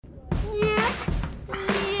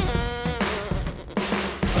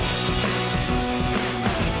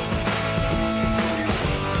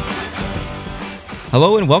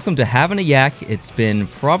Hello and welcome to Havin A Yak. It's been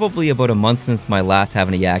probably about a month since my last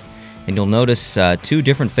Havin A Yak, and you'll notice two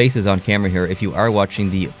different faces on camera here if you are watching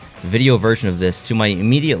the video version of this. To my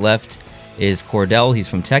immediate left is Cordell, he's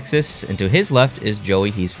from Texas, and to his left is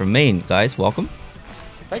Joey, he's from Maine. Guys, welcome.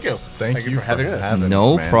 Thank you. Thank you for having us.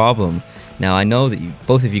 No problem. Now, I know that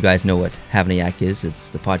both of you guys know what Havin A Yak is.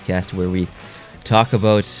 It's the podcast where we talk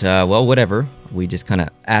about, whatever. We just kind of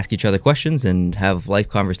ask each other questions and have life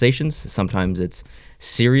conversations. Sometimes it's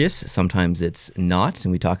serious, sometimes it's not,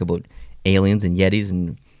 and we talk about aliens and yetis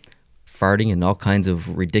and farting and all kinds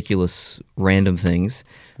of ridiculous random things.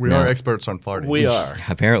 We are experts on farting. We are.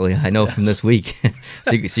 Apparently, I know from this week.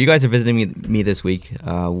 so you guys are visiting me this week.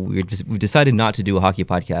 We decided not to do a hockey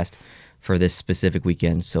podcast for this specific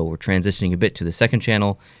weekend, so we're transitioning a bit to the second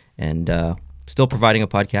channel and still providing a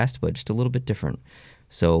podcast, but just a little bit different.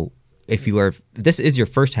 So if this is your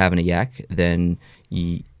first Havin A Yak, then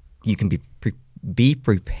you can be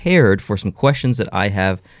prepared for some questions that I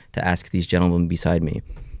have to ask these gentlemen beside me.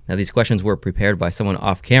 Now, these questions were prepared by someone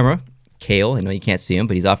off camera, Kale. I know you can't see him,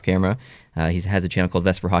 but he's off camera. He has a channel called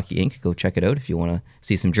Vesper Hockey Inc. Go check it out if you want to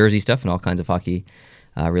see some jersey stuff and all kinds of hockey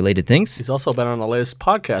related things. He's also been on the latest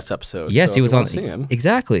podcast episode. Yes, so he was on. Him.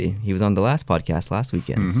 Exactly, he was on the last podcast last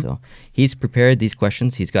weekend. So he's prepared these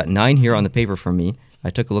questions. He's got 9 here on the paper for me. I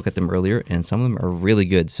took a look at them earlier, and some of them are really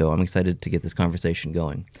good. So I'm excited to get this conversation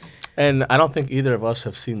going. And I don't think either of us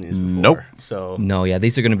have seen these before. Nope. So No, yeah,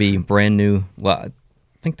 these are going to be brand new. Well, I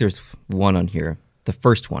think there's one on here, the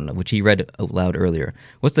first one, which he read out loud earlier.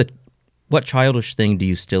 What childish thing do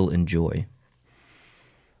you still enjoy?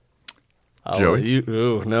 Joey?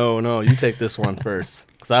 You take this one first,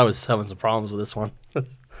 because I was having some problems with this one.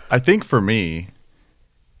 I think for me,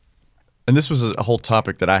 and this was a whole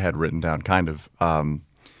topic that I had written down kind of,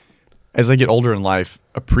 as I get older in life,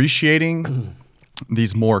 appreciating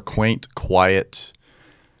these more quaint, quiet.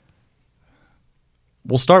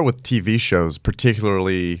 We'll start with TV shows,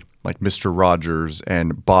 particularly like Mr. Rogers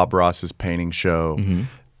and Bob Ross's painting show.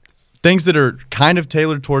 Things that are kind of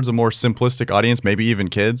tailored towards a more simplistic audience, maybe even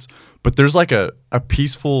kids. But there's like a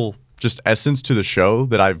peaceful just essence to the show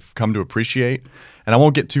that I've come to appreciate. And I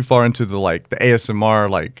won't get too far into the ASMR,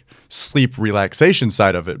 like sleep relaxation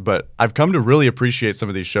side of it, but I've come to really appreciate some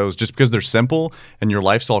of these shows just because they're simple and your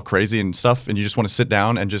life's all crazy and stuff, and you just want to sit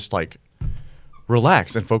down and just like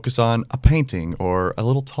relax and focus on a painting or a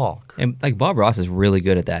little talk. And like Bob Ross is really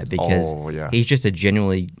good at that because he's just a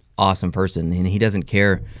genuinely awesome person, and he doesn't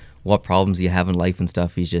care what problems you have in life and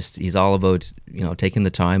stuff. He's all about, taking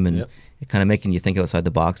the time and kind of making you think outside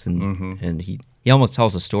the box, and he almost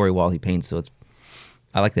tells a story while he paints. So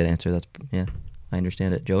I like that answer. I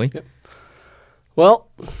understand it. Joey? Yep. Well,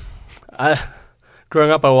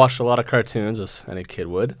 growing up, I watched a lot of cartoons, as any kid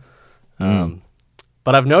would.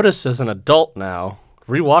 But I've noticed as an adult now,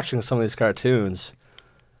 rewatching some of these cartoons,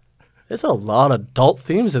 there's a lot of adult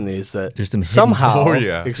themes in these that somehow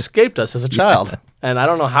escaped us as a child. And I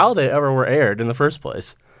don't know how they ever were aired in the first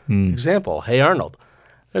place. Example, Hey Arnold.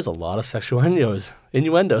 There's a lot of sexual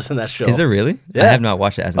innuendos in that show. Is there really? Yeah. I have not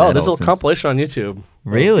watched it as an adult. There's a little compilation on YouTube.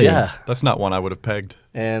 Really? Yeah. That's not one I would have pegged.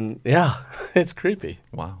 And yeah, it's creepy.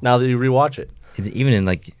 Wow. Now that you rewatch it. Even in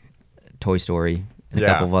like Toy Story and a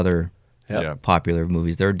couple of other popular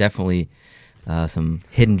movies, there are definitely some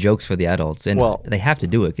hidden jokes for the adults. And they have to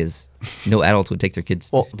do it because no adults would take their kids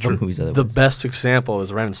to movies otherwise. The best example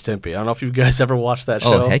is Ren and Stimpy. I don't know if you guys ever watched that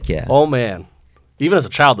show. Oh, heck yeah. Oh, man. Even as a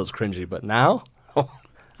child, it was cringy. But now,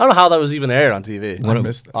 I don't know how that was even aired on TV. I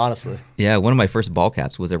missed that. Honestly. Yeah, one of my first ball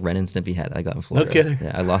caps was a Ren and Stimpy hat I got in Florida. No kidding.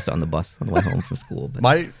 Yeah, I lost it on the bus on the way home from school. But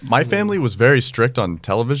My family was very strict on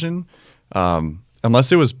television.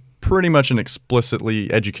 Unless it was pretty much an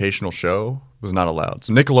explicitly educational show, it was not allowed.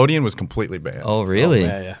 So Nickelodeon was completely banned. Oh, really?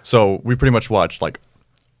 Yeah. So we pretty much watched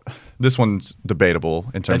this one's debatable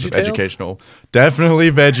in terms of VeggieTales? educational. Definitely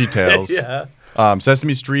VeggieTales. Yeah.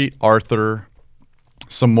 Sesame Street, Arthur.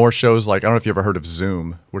 Some more shows I don't know if you ever heard of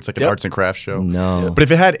Zoom, where it's like an arts and crafts show. No. But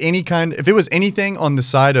if it was anything on the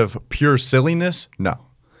side of pure silliness, no.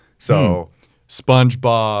 So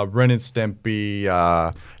SpongeBob, Ren and Stimpy,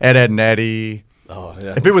 Ed, Ed and Eddie. Oh,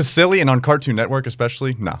 yeah. If it was silly and on Cartoon Network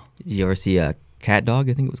especially, no. Did you ever see Cat Dog,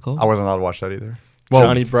 I think it was called? I wasn't allowed to watch that either. Well,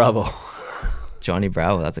 Johnny Bravo. Johnny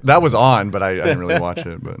Bravo. That was on, but I didn't really watch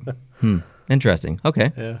it. But Interesting.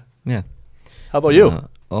 Okay. Yeah. How about you?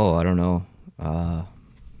 I don't know.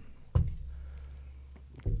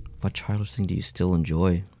 What childish thing do you still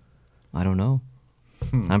enjoy? I don't know.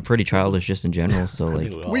 I'm pretty childish just in general, so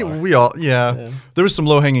we all there was some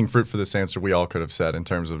low hanging fruit for this answer we all could have said in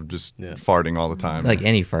terms of just farting all the time. Like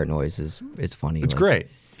any fart noise it's funny. It's great.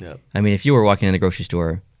 Yeah. I mean, if you were walking in the grocery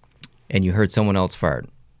store and you heard someone else fart,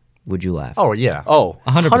 would you laugh? Oh yeah. Oh,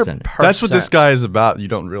 100%. That's what this guy is about. You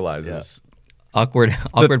don't realize is Awkward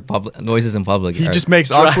noises in public. he just makes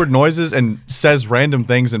awkward noises and says random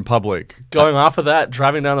things in public. Going off of that,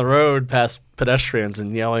 driving down the road past pedestrians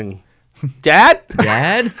and yelling, "Dad,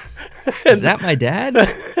 Dad? Is that my dad?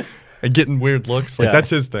 And getting weird looks. Like that's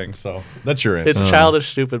his thing. So that's your answer. It's childish,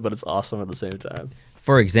 stupid, but it's awesome at the same time."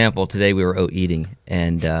 For example, today we were out eating,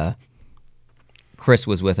 and Chris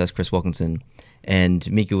was with us, Chris Wilkinson, and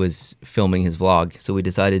Mika was filming his vlog. So we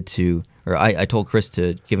decided to, or I told Chris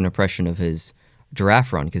to give an impression of his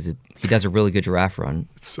giraffe run, because he does a really good giraffe run.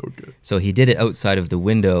 It's so good. So he did it outside of the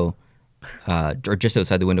window, or just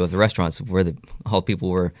outside the window of the restaurants where all people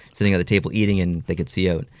were sitting at the table eating and they could see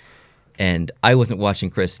out. And I wasn't watching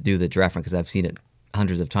Chris do the giraffe run because I've seen it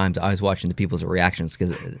hundreds of times. I was watching the people's reactions,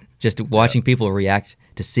 because just watching people react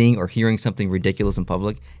to seeing or hearing something ridiculous in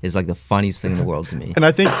public is like the funniest thing in the world to me. And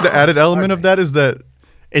I think the added element of that is that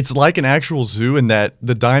it's like an actual zoo in that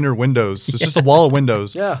the diner windows, it's just a wall of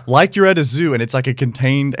windows, like you're at a zoo, and it's like a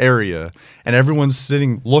contained area, and everyone's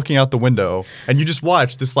sitting looking out the window, and you just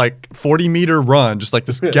watch this like 40-meter run, just like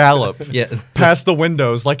this gallop past the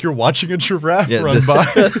windows, like you're watching a giraffe run by.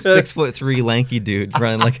 6'3" lanky dude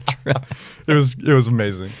running like a giraffe. It was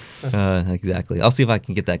amazing. Exactly. I'll see if I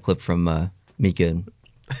can get that clip from Mika and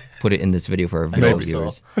put it in this video for our video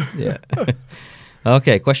viewers. Yeah.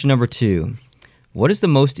 Okay, question number 2. What is the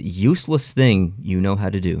most useless thing you know how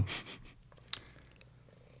to do?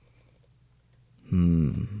 Oh,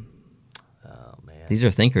 man. These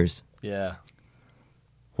are thinkers. Yeah.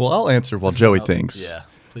 Well, I'll answer while Joey thinks. Yeah,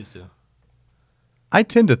 please do. I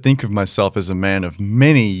tend to think of myself as a man of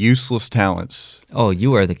many useless talents. Oh,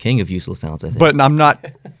 you are the king of useless talents, I think. But I'm not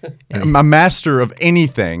a master of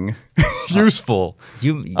anything useful.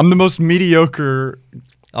 I'm the most mediocre.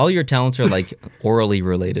 All your talents are like orally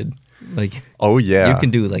related. Like, oh yeah, you can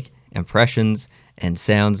do like impressions and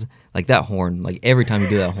sounds, like that horn. Like every time you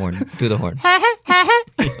do that horn, do the horn.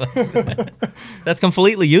 That's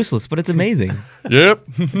completely useless, but it's amazing. Yep.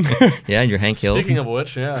 Yeah, and you're Hank Hill. Speaking of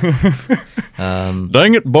which, yeah.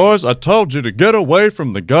 Dang it, boys! I told you to get away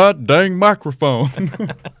from the goddamn microphone.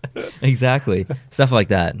 Exactly, stuff like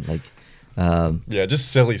that. Like, yeah,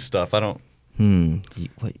 just silly stuff. I don't.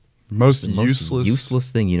 What? Most useless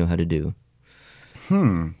useless thing you know how to do.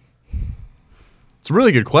 It's a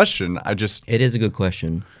really good question. It is a good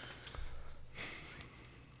question.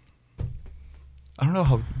 I don't know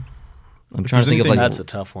how. I'm trying to think of like that's a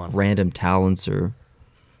tough one. Random talents or.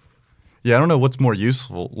 Yeah, I don't know what's more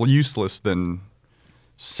useless than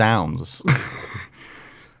sounds.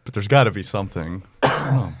 But there's got to be something.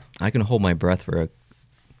 I can hold my breath for a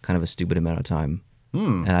kind of a stupid amount of time,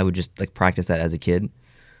 and I would just like practice that as a kid.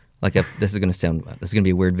 Like, this is gonna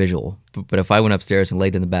be a weird visual, but if I went upstairs and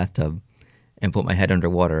laid in the bathtub and put my head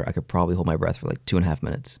underwater, I could probably hold my breath for like 2.5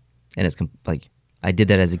 minutes. And it's like, I did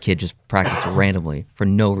that as a kid, just practiced randomly for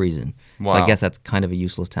no reason. Wow. So I guess that's kind of a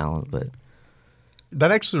useless talent, but.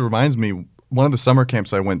 That actually reminds me, one of the summer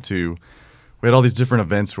camps I went to, we had all these different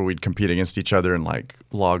events where we'd compete against each other in like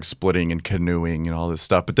log splitting and canoeing and all this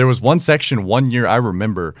stuff. But there was one section one year I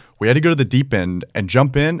remember, we had to go to the deep end and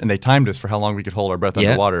jump in, and they timed us for how long we could hold our breath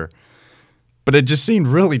underwater. But it just seemed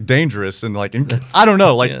really dangerous, and like, I don't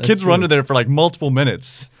know, like kids were under there for like multiple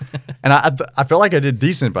minutes. And I felt like I did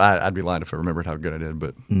decent, but I'd be lying if I remembered how good I did.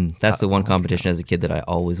 But that's the one competition as a kid that I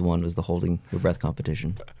always won, was the holding your breath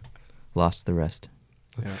competition. Lost the rest.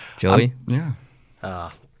 Yeah. Joey?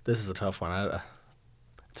 This is a tough one.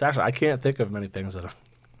 It's actually, I can't think of many things that.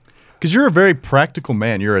 Because you're a very practical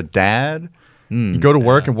man. You're a dad. You go to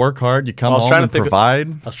work and work hard. You come home and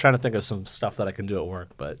provide. I was trying to think of some stuff that I can do at work,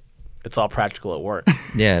 but it's all practical at work.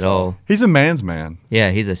 Yeah, all. He's a man's man. Yeah,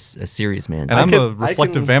 he's a serious man. And I'm a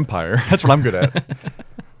reflective vampire. That's what I'm good at.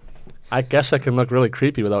 I guess I can look really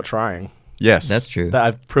creepy without trying. Yes. That's true.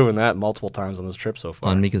 I've proven that multiple times on this trip so far.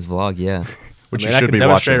 On Mika's vlog, yeah. Which I mean, you should I can be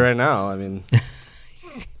demonstrate watching right now. I mean,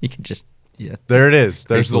 You can just, yeah. There it is.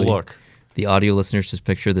 There's the Basically, look. The audio listeners just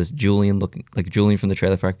picture this Julian looking like Julian from the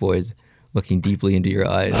Trailer Park Boys, looking deeply into your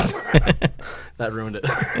eyes. that ruined it.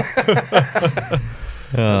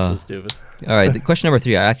 That's so stupid. All right, question number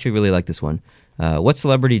 3. I actually really like this one. What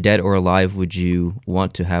celebrity, dead or alive, would you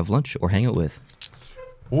want to have lunch or hang out with?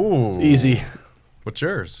 Ooh. Easy. What's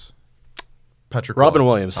yours? Patrick Robin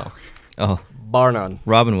Waugh. Williams. Oh, Bar none.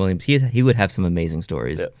 Robin Williams. He would have some amazing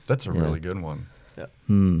stories. Yep. That's a really good one. Yeah.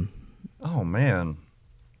 Oh, man.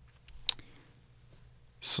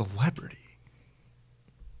 Celebrity.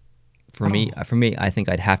 For me, I think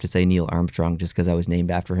I'd have to say Neil Armstrong, just because I was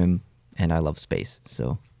named after him, and I love space.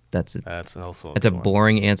 So that's also it's a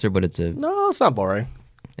boring answer, but it's a. No, it's not boring.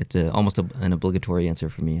 It's almost an obligatory answer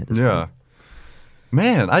for me at this Yeah. point.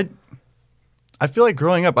 Man, I feel like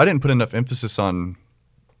growing up, I didn't put enough emphasis on,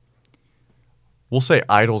 we'll say,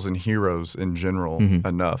 idols and heroes in general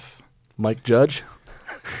enough. Mike Judge.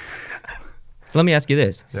 Let me ask you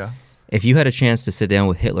this. Yeah. If you had a chance to sit down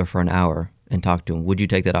with Hitler for an hour and talk to him, would you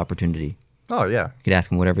take that opportunity? Oh, yeah. You could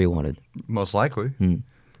ask him whatever you wanted. Most likely.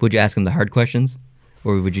 Would you ask him the hard questions?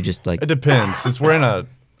 Or would you just like... It depends. Since we're in a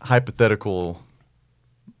hypothetical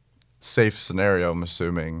safe scenario, I'm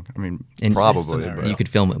assuming. I mean, probably. scenario. But, You could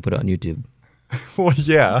film it and put it on YouTube. well,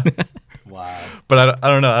 yeah. Wow. But I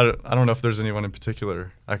don't know. I don't know if there's anyone in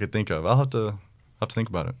particular I could think of. I'll have to think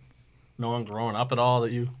about it. No one growing up at all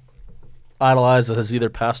that you idolize that has either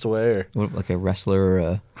passed away or What, like a wrestler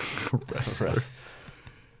or Wrestler.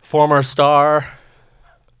 former star.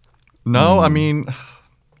 No, I mean,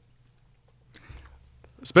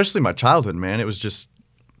 especially my childhood, man. It was just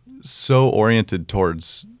so oriented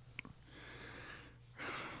towards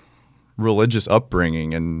religious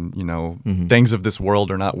upbringing, and things of this world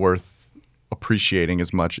are not worth appreciating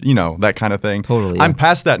as much. That kind of thing. Totally, yeah. I'm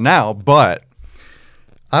past that now, but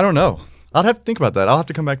I don't know. I'll have to think about that. I'll have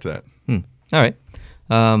to come back to that. All right.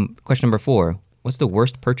 Question number 4. What's the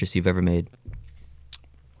worst purchase you've ever made?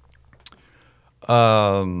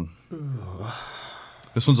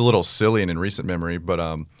 This one's a little silly and in recent memory,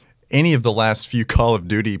 but any of the last few Call of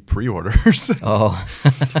Duty pre-orders, Oh,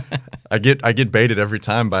 I get baited every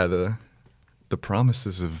time by the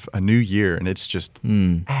promises of a new year, and it's just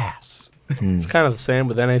ass. It's kind of the same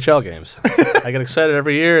with NHL games. I get excited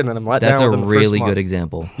every year, and then I'm let that's down a within the really first month. good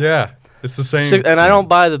example. Yeah, it's the same. And I don't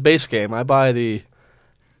buy the base game. I buy the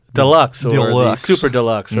deluxe or Deluxe. the super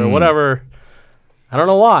deluxe or whatever. I don't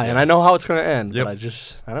know why, and I know how it's going to end, Yep.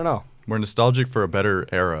 but I don't know. We're nostalgic for a better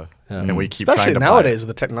era, and we keep Especially trying to nowadays with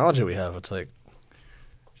the technology we have. It's like, buy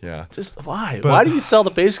it. Yeah, just why? But- Why do you sell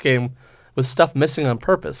the base game with stuff missing on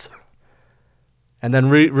purpose? And then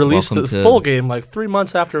release Welcome the to- full game like 3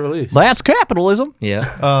 months after release. that's capitalism. Yeah,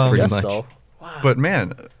 pretty Guess much. so. But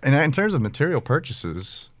man, and in terms of material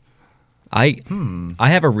purchases, I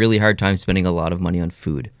have a really hard time spending a lot of money on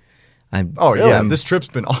food. yeah, this trip's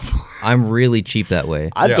been awful. I'm really cheap that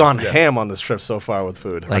way. I've Yeah, gone yeah. ham on this trip so far with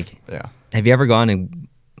food. Like, Yeah, have you ever gone and,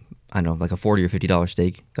 I don't know, like a $40 or $50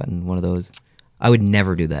 steak, gotten one of those? I would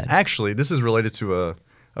never do that. actually, this is related to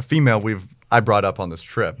a female I brought up on this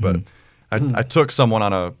trip, but I took someone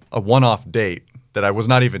on a one-off date that I was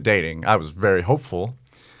not even dating. I was very hopeful,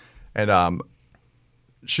 and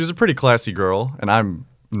she was a pretty classy girl, and I'm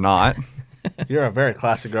not. You're a very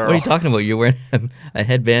classic girl. What are you talking about? You're wearing a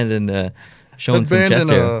headband and showing some Headband chest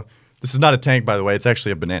and hair. this is not a tank, by the way. It's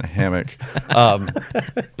actually a banana hammock.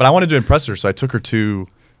 But I wanted to impress her, so I took her to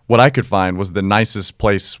what I could find was the nicest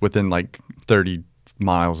place within like 30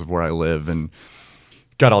 miles of where I live, and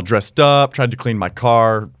got all dressed up, tried to clean my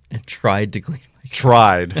car, And tried to clean my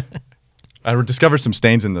tried. I discovered some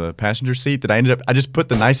stains in the passenger seat that I just put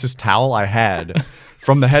the nicest towel I had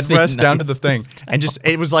from the headrest down to the thing. And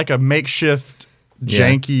it was like a makeshift,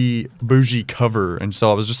 janky, bougie cover. And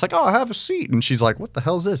so I was just like, oh, have a seat. And she's like, what the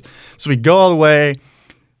hell is this? So we go all the way,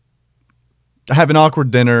 have an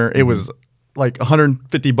awkward dinner. It was like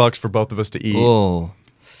 $150 for both of us to eat. Oh,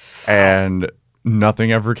 And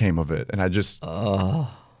nothing ever came of it. And I just...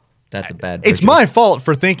 that's a bad It's purchase. my fault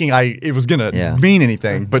for thinking it was gonna Yeah. mean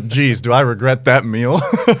anything, but geez, do I regret that meal?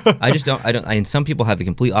 I just don't. And some people have the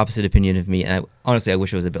complete opposite opinion of me, and honestly, I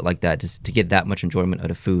wish it was a bit like that, just to get that much enjoyment out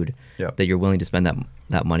of food, Yep. that you're willing to spend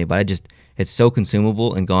that money. But it's so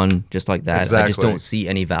consumable and gone just like that. I just Exactly. don't see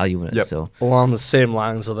any value in it. Yep. So Along the same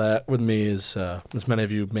lines of that with me is, as many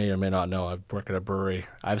of you may or may not know, I work at a brewery.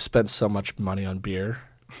 I've spent so much money on beer.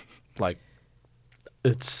 Like,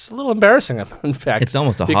 it's a little embarrassing, in fact. It's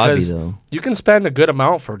almost a hobby, because though. You can spend a good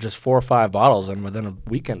amount for just 4 or 5 bottles, and within a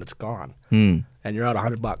weekend, it's gone. And you're out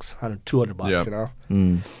 $100, $200, Yep. you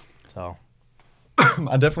know? So,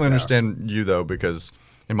 I definitely understand you though, because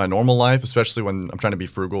in my normal life, especially when I'm trying to be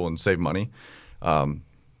frugal and save money,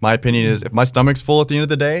 my opinion is if my stomach's full at the end of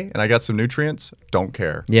the day and I got some nutrients, don't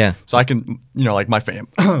care. Yeah. So I can, like my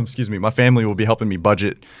excuse me, my family will be helping me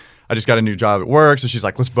budget. I just got a new job at work, so she's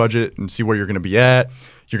like, let's budget and see where you're going to be at.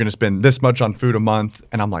 You're going to spend this much on food a month.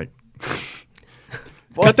 And I'm like,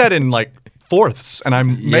 cut that in like fourths. And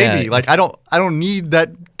I'm maybe like, I don't need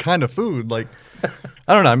that kind of food. Like,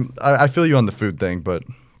 I don't know. I feel you on the food thing, but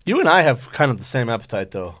you and I have kind of the same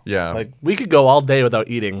appetite, though. Yeah. Like, we could go all day without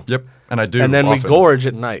eating. yep. And I do. And then we often. gorge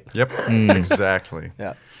at night. Yep. Exactly.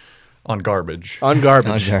 Yeah. On garbage. On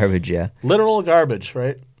garbage. on garbage, yeah. Literal garbage,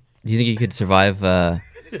 right? Do you think you could survive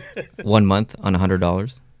 1 month on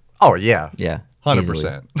 $100? Oh yeah. Yeah, 100%.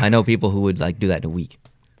 easily. I know people who would like do that in a week.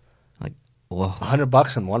 Whoa.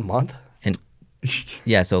 $100 in 1 month? And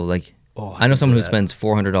yeah, so like Oh, I know someone who that. spends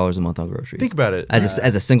 $400 a month on groceries. Think about it.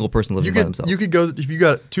 as a single person living by themselves. You could go if you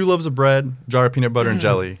got 2 loaves of bread, jar of peanut butter and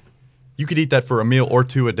jelly. You could eat that for a meal or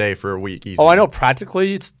 2 a day for a week easy. Oh, I know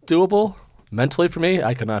practically it's doable. Mentally for me,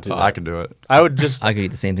 I could not do that. I could do it. I would just I could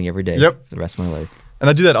eat the same thing every day. Yep. The rest of my life. And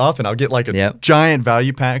I do that often. I'll get like a giant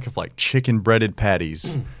value pack of like chicken breaded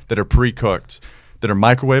patties that are pre-cooked, that are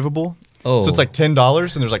microwavable. Oh. So it's like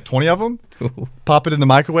 $10 and there's like 20 of them. Pop it in the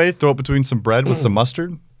microwave, throw it between some bread with some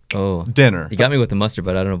mustard. Oh. Dinner. You got me with the mustard,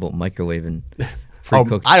 but I don't know about microwaving Oh,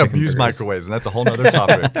 pre-cooked I chicken abuse burgers. microwaves, and that's a whole nother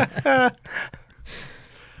topic.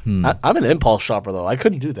 I'm an impulse shopper though. I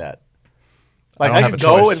couldn't do that. Like don't I have could a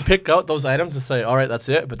go choice. and pick out those items and say, all right, that's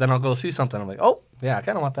it. But then I'll go see something. I'm like, oh yeah, I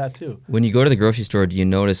kind of want that too. When you go to the grocery store, do you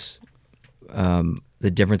notice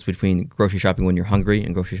the difference between grocery shopping when you're hungry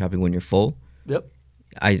and grocery shopping when you're full? Yep,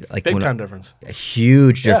 I like big when time difference. a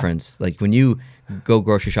huge Yeah. difference. Like when you go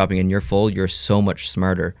grocery shopping and you're full, you're so much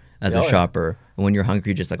smarter as Oh, a yeah. shopper. And when you're hungry,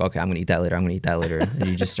 you're just like, okay, I'm gonna eat that later. I'm gonna eat that later, and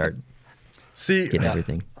you just start See, getting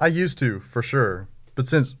everything. I used to, for sure. But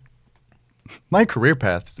since my career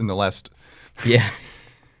paths in the last Yeah.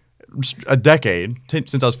 a decade,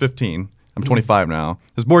 since I was 15, I'm 25 now,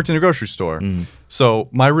 has worked in a grocery store. So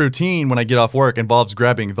my routine when I get off work involves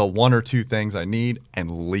grabbing the 1 or 2 things I need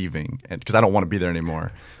and leaving, because I don't want to be there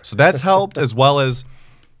anymore. So that's helped, as well as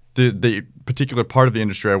the particular part of the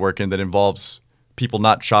industry I work in that involves people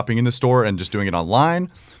not shopping in the store and just doing it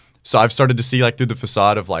online. So I've started to see like through the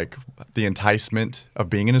facade of like the enticement of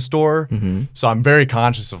being in a store. So I'm very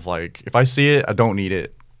conscious of like, if I see it, I don't need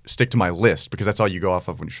it. Stick to my list, because that's all you go off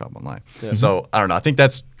of when you shop online. Yeah. So I don't know. I think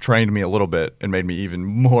that's trained me a little bit and made me even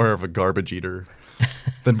more of a garbage eater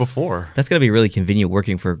than before. That's gotta be really convenient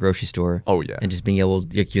working for a grocery store. Oh, yeah. And just being able,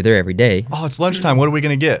 you're there every day. Oh, it's lunchtime. What are we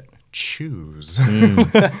going to get? Choose.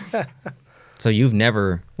 So you've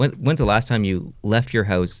never. When's the last time you left your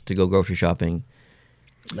house to go grocery shopping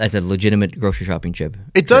as a legitimate grocery shopping trip?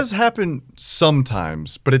 It does happen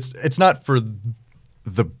sometimes, but it's not for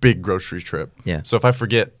the big grocery trip. Yeah. So if I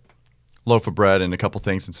forget loaf of bread and a couple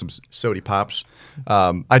things and some sody pops,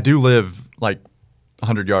 I do live like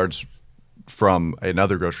 100 yards from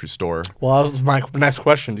another grocery store. Well, that was my next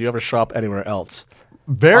question. Do you ever shop anywhere else?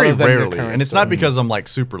 Very Other than your rarely. current And it's store. not because I'm like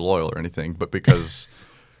super loyal or anything, but because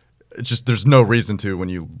it's just there's no reason to when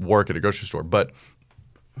you work at a grocery store. But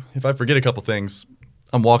if I forget a couple things,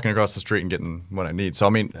 I'm walking across the street and getting what I need. So I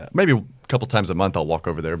mean, maybe a couple times a month I'll walk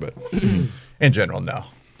over there, but in general, no.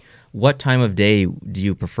 What time of day do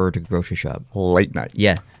you prefer to grocery shop? Late night.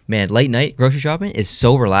 Yeah, man, late night grocery shopping is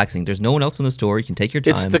so relaxing. There's no one else in the store. You can take your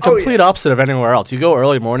time. It's the complete opposite of anywhere else. You go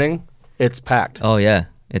early morning, it's packed. Oh yeah,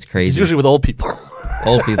 it's It's crazy. usually with old people.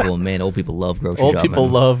 Old people, man, old people love grocery Old shopping. people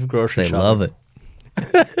love grocery They shopping. love it.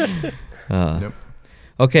 Yep.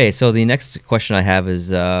 Okay, so the next question I have is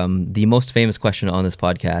the most famous question on this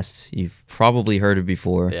podcast. You've probably heard it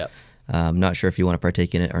before. Yeah. I'm not sure if you want to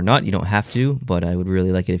partake in it or not. You don't have to, but I would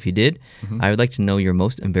really like it if you did. I would like to know your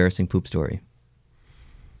most embarrassing poop story.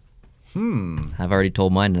 I've already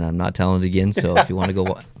told mine, and I'm not telling it again. So if you want to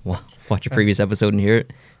go watch a previous episode and hear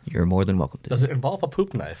it, you're more than welcome to. Does it involve a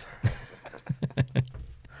poop knife?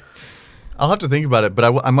 I'll have to think about it, but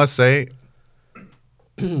I must say,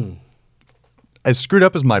 as screwed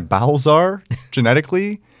up as my bowels are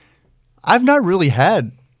genetically, I've not really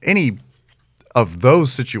had any of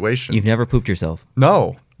those situations. You've never pooped yourself,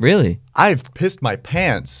 No. really? I've pissed my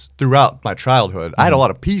pants throughout my childhood. I had a lot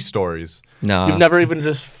of pee stories. No. You've never even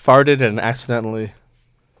just farted and accidentally.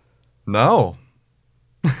 No.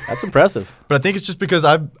 That's impressive. But I think it's just because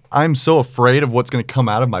I'm so afraid of what's going to come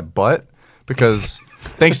out of my butt because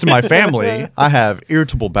thanks to my family, I have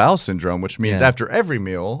irritable bowel syndrome, which means Yeah. after every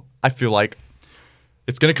meal, I feel like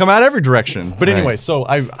it's going to come out every direction. But anyway, Right. so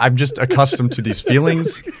I'm just accustomed to these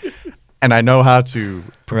feelings and I know how to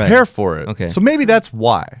prepare Right. for it. Okay. So maybe that's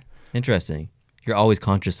why. Interesting. You're always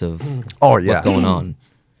conscious of Oh, yeah. what's going on.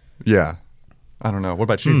 Yeah. I don't know. What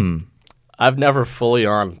about you? I've never fully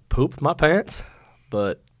on pooped my pants,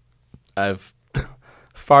 but I've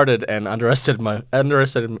farted and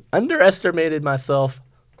underestimated myself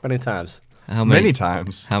many times. How Many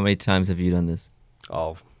times. How many times have you done this?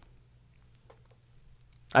 Oh,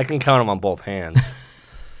 I can count them on both hands.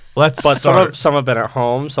 Let's But start. some have been at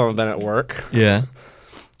home, some have been at work, Yeah.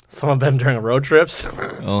 some have been during road trips.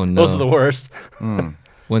 Oh no. Those are the worst.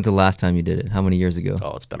 When's the last time you did it? How many years ago?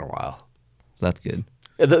 Oh, it's been a while. That's good.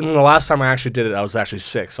 And then the last time I actually did it, I was actually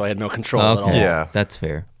sick, so I had no control at all. Okay. Yeah. That's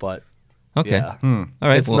fair. But Okay. yeah, All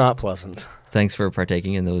right. it's well, not pleasant. thanks for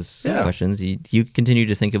partaking in those Yeah. questions. You continue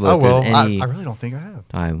to think about Oh, if well, there's any I really don't think I have.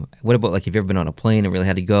 time. What about like if you've ever been on a plane and really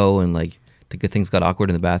had to go and like things got awkward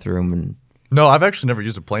in the bathroom and. No, I've actually never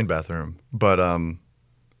used a plane bathroom, but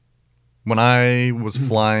when I was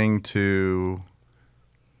flying to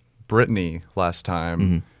Brittany last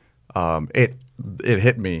time, it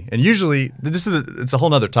hit me. And usually, it's a whole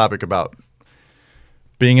nother topic about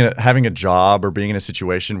having a job or being in a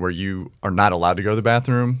situation where you are not allowed to go to the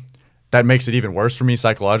bathroom. That makes it even worse for me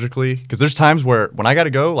psychologically, because there's times where when I got to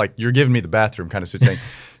go, like, you're giving me the bathroom kind of thing.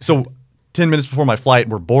 So 10 minutes before my flight,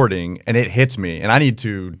 we're boarding, and it hits me, and I need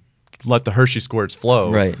to let the Hershey squirts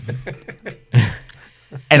flow. Right.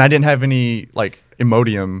 And I didn't have any, like,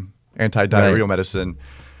 Imodium anti-diarrheal medicine.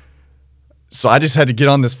 So I just had to get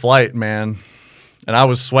on this flight, man. And I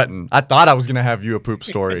was sweating. I thought I was going to have you a poop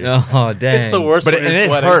story. Oh, dang. It's the worst But when it you're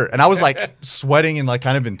sweating. hurt. And I was, like, sweating and, like,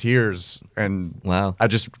 kind of in tears. And Wow. I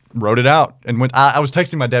just wrote it out. And when I was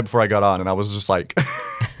texting my dad before I got on, and I was just like...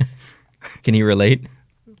 Can you relate?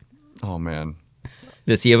 Oh, man.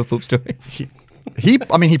 Does he have a poop story? He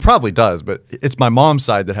probably does, but it's my mom's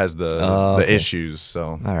side that has the issues.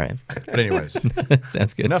 So, All right. but anyways,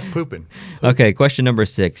 Sounds good. enough pooping. Okay, question number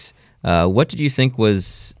 6. What did you think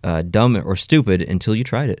was dumb or stupid until you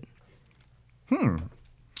tried it?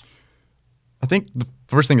 I think the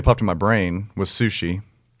first thing that popped in my brain was sushi.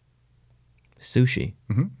 Sushi.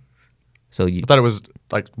 Mm-hmm. So you I thought it was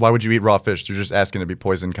like, why would you eat raw fish? You're just asking to be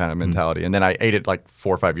poisoned kind of mentality. And then I ate it like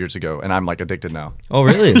 4 or 5 years ago, and I'm like addicted now. Oh,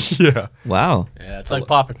 really? Yeah. Wow. Yeah, it's like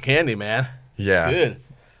popping candy, man. Yeah.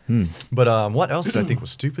 Good. But what else did I think was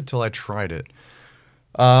stupid till I tried it?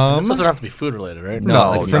 This doesn't have to be food related, right?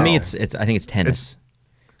 No. For me, it's I think it's tennis.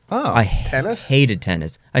 Oh. I Tennis? hated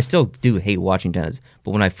tennis. I still do hate watching tennis.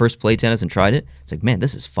 But when I first played tennis and tried it, it's like, man,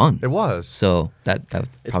 this is fun. It was. So that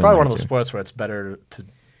It's probably one of those sports where it's better to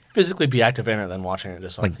physically be active in it than watching it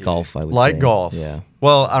just on like TV. golf, I would Like say. golf. Yeah.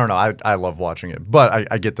 Well, I don't know. I love watching it,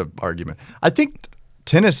 but I get the argument. I think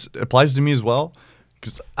tennis applies to me as well,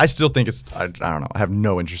 because I still think I don't know. I have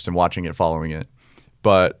no interest in watching it, following it.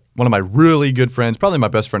 But one of my really good friends, probably my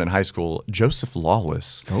best friend in high school, Joseph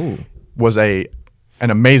Lawless, was an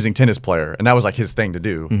amazing tennis player, and that was like his thing to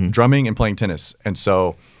do, drumming and playing tennis. And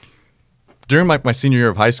so during my senior year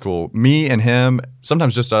of high school, me and him,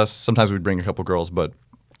 sometimes just us, sometimes we'd bring a couple girls, but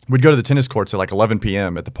we'd go to the tennis courts at like 11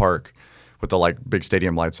 p.m. at the park with the like big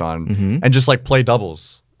stadium lights on and just like play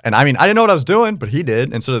doubles. And I mean, I didn't know what I was doing, but he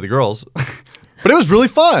did, and so did the girls. But it was really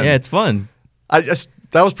fun. Yeah, it's fun.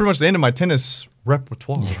 That was pretty much the end of my tennis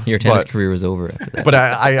repertoire. Your tennis career was over after that. But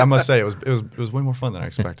I must say it was way more fun than I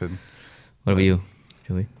expected. What about you,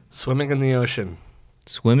 Joey? Swimming in the ocean.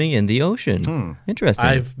 Swimming in the ocean. Interesting.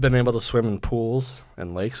 I've been able to swim in pools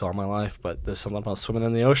and lakes all my life, but there's something about swimming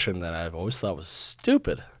in the ocean that I've always thought was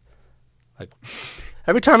stupid. Like,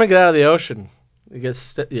 every time I get out of the ocean, you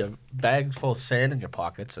get a bag full of sand in your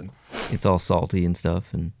pockets, and It's all salty and stuff,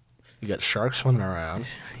 and you get sharks swimming around.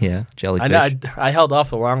 yeah, jellyfish. I held off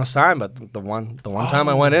the longest time, but the one time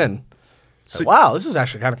I went in, like, wow, this is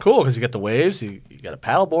actually kind of cool because you get the waves, you got a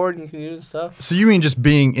paddle board you can use and stuff. So you mean just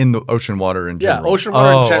being in the ocean water in general? Yeah, ocean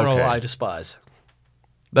water in general, okay. I despise.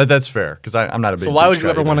 That's fair, because I'm not a big So why beach would you guy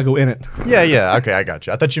ever either. want to go in it? Yeah, okay, I got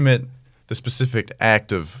you. I thought you meant the specific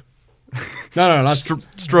act of No, not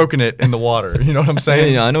stroking it in the water. You know what I'm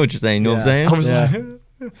saying? Yeah, I know what you're saying. You know what I'm saying? I was Yeah.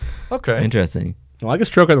 like, okay. Interesting. Well, I can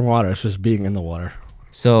stroke in the water. It's just being in the water.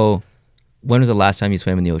 So, when was the last time you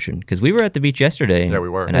swam in the ocean? Because we were at the beach yesterday. Yeah, we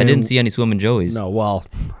were. And I didn't see any swimming Joeys. No, well,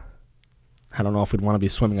 I don't know if we'd want to be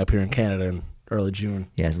swimming up here in Canada in early June.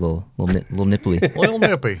 Yeah, it's a little nipply. Little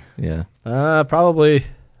nippy. Yeah. Probably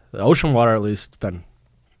the ocean water at least been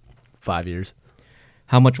 5 years.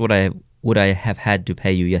 How much would I have had to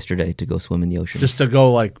pay you yesterday to go swim in the ocean? Just to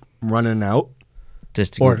go like running out.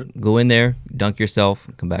 Just to or- go in there, dunk yourself,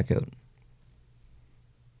 come back out.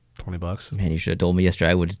 $20. Man, you should have told me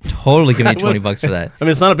yesterday. I would totally give me $20 for that. I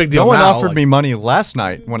mean, it's not a big deal. No one now, offered like, me money last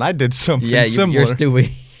night when I did something Yeah, similar. you're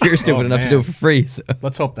stupid. You're stupid enough to do it man. for free. So.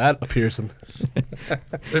 Let's hope that appears in this.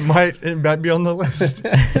 It might be on the list.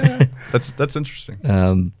 That's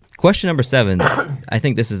interesting. Question number 7. I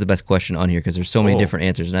think this is the best question on here because there's so many different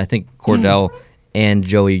answers, and I think Cordell and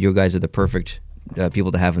Joey, you guys are the perfect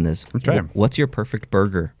people to have in this. Okay. What's your perfect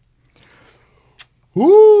burger?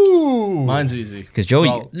 Ooh. Mine's easy. Because Joey,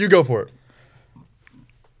 So, You go for it.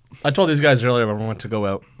 I told these guys earlier when we went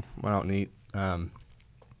out and eat. No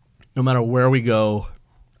matter where we go,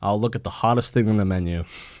 I'll look at the hottest thing on the menu,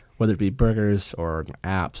 whether it be burgers or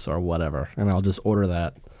apps or whatever, and I'll just order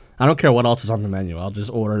that. I don't care what else is on the menu. I'll just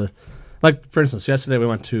order. Like, for instance, yesterday we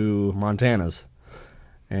went to Montana's,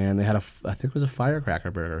 and they had I think it was a firecracker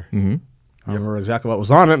burger. Mm-hmm. I don't remember exactly what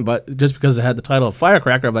was on it, but just because it had the title of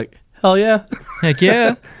firecracker, I'm like, hell yeah. heck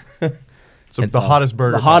yeah. So the hottest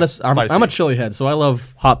burger. The hottest. I'm spicy. a chili head, so I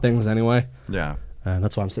love hot things anyway. Yeah. And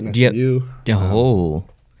that's why I'm sitting next Do you to you. Oh.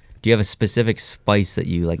 Do you have a specific spice that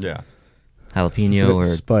you like? Yeah. Jalapeno or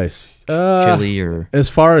spice. chili or? As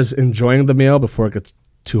far as enjoying the meal before it gets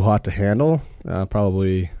too hot to handle,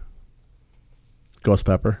 probably ghost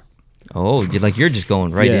pepper. Oh, you're just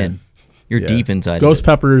going right Yeah. in. You're Yeah. deep inside. Ghost of it.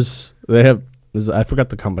 peppers. They have. I forgot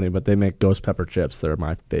the company, but they make ghost pepper chips. They're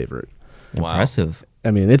my favorite. Wow. Impressive.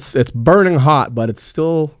 I mean, it's burning hot, but it's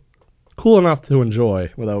still cool enough to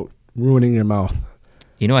enjoy without ruining your mouth.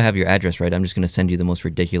 You know I have your address, right? I'm just going to send you the most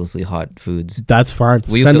ridiculously hot foods. That's fine.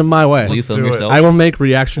 Will you Send fil- them my way. Will you Let's film do it. yourself? I will make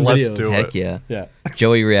reaction Let's videos. do it. Heck yeah. Yeah.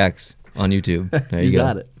 Joey reacts on YouTube. There you, go.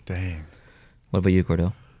 got it. Dang. What about you,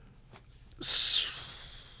 Cordell?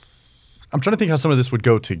 I'm trying to think how some of this would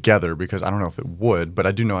go together because I don't know if it would, but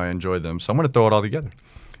I do know I enjoy them. So I'm going to throw it all together.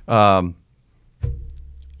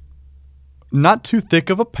 Not too thick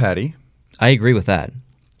of a patty. I agree with that.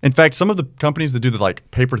 In fact, some of the companies that do the like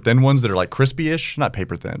paper thin ones that are like crispy-ish, not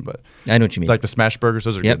paper thin, but I know what you mean. like the smash burgers,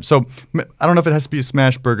 those are Yep. good. So I don't know if it has to be a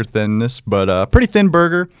smash burger thinness, but pretty thin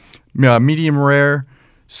burger, medium rare,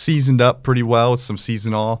 seasoned up pretty well with some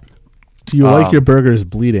seasonal. Do you like your burgers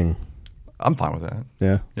bleeding? I'm fine with that.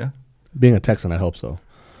 Yeah. Yeah. Being a Texan, I hope so.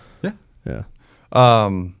 Yeah.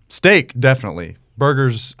 Yeah. Steak, definitely.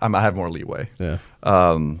 Burgers, I have more leeway. Yeah.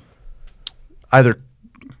 Either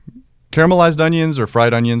caramelized onions or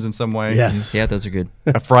fried onions in some way. Yes. Yeah, those are good.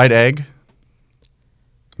 A fried egg,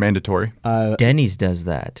 mandatory. Denny's does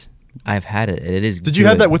that. I've had it. It is Did you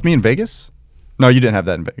have good. that with me in Vegas? No, you didn't have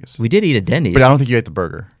that in Vegas. We did eat at Denny's. But I don't think you ate the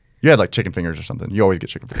burger. You had like chicken fingers or something. You always get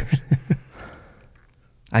chicken fingers.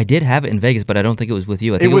 I did have it in Vegas, but I don't think it was with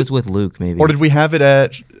you. I think it was with Luke, maybe. Or did we have it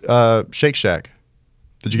at Shake Shack?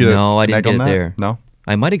 Did you get No, I didn't egg get on it that? there. No?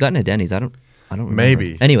 I might have gotten it at Denny's. I don't remember.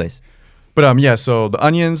 Maybe. Anyways, But yeah, so the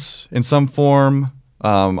onions in some form,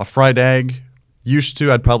 a fried egg. Used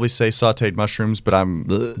to, I'd probably say sauteed mushrooms, but I'm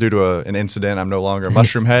Ugh. due to an incident, I'm no longer a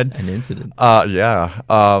mushroom head. an incident. Yeah.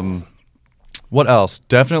 What else?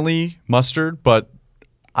 Definitely mustard, but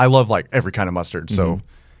I love like every kind of mustard. So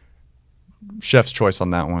chef's choice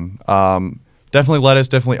on that one. Definitely lettuce,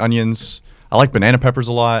 definitely onions. I like banana peppers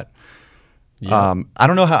a lot. Yeah. I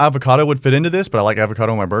don't know how avocado would fit into this, but I like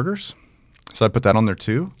avocado on my burgers. So I'd put that on there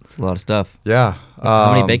too. It's a lot of stuff. Yeah.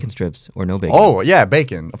 How many bacon strips or no bacon? Oh, yeah,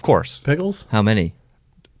 bacon, of course. Pickles? How many?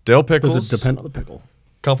 Dill pickles. Does it depend on the pickle?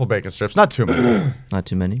 Couple bacon strips, not too many. Not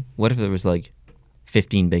too many. What if there was like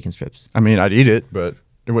 15 bacon strips? I mean, I'd eat it, but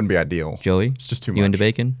it wouldn't be ideal. Joey? It's just too You much. into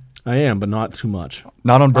bacon? I am, but not too much.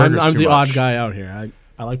 Not on burgers I'm too the much. odd guy out here.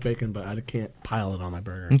 I like bacon, but I can't pile it on my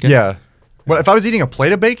burger. Okay. Yeah. Well, if I was eating a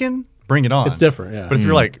plate of bacon, bring it on. It's different, yeah. But if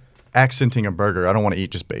you're like accenting a burger, I don't want to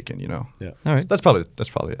eat just bacon, you know. Yeah. All right. So that's probably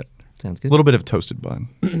it. Sounds A good. little bit of toasted bun.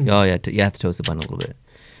 Oh, yeah. You have to toast the bun a little bit.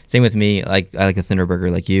 Same with me. I like a thinner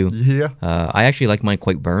burger like you. Yeah. I actually like mine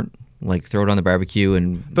quite burnt. Like throw it on the barbecue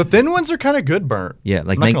and The thin ones are kind of good burnt. yeah,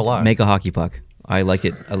 like I'm not gonna lie. make a hockey puck. I like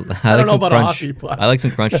it. I like don't know some about a crunch. hockey puck. I like some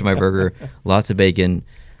crunch to my burger. Lots of bacon,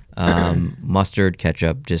 mustard,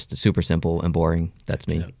 ketchup. Just super simple and boring. That's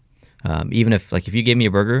me. Even if you gave me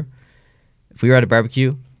a burger, if we were at a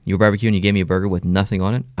barbecue, you were barbecuing and you gave me a burger with nothing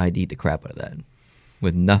on it, I'd eat the crap out of that.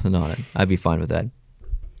 With nothing on it, I'd be fine with that.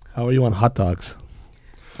 How are you on hot dogs?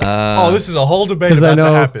 This is a whole debate 'Cause I about to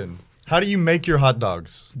know- happen. How do you make your hot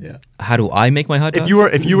dogs? Yeah. How do I make my hot dogs?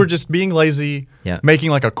 If you were just being lazy, Yeah. making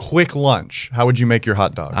like a quick lunch, how would you make your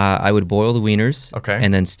hot dog? I would boil the wieners, Okay.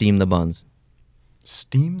 and then steam the buns.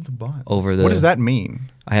 Steam the bun. Over the- What does that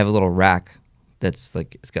mean? I have a little rack that's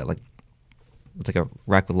like it's like a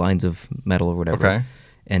rack with lines of metal or whatever. Okay.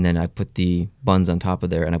 And then I put the buns on top of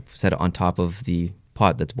there, and I set it on top of the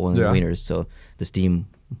pot that's boiling Yeah. the wieners, so the steam.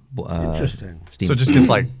 Interesting. Steam. So it just gets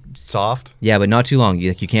like soft. yeah, but not too long.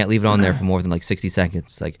 You can't leave it on there for more than like 60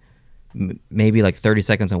 seconds. Like maybe like 30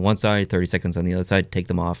 seconds on one side, 30 seconds on the other side. Take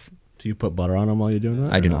them off. Do you put butter on them while you're doing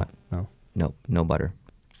that? I or do no? not. No. No, no butter.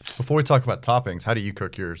 Before we talk about toppings, how do you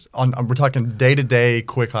cook yours? We're talking day-to-day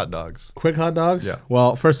quick hot dogs. Quick hot dogs? Yeah.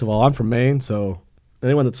 Well, first of all, I'm from Maine, so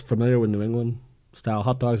anyone that's familiar with New England style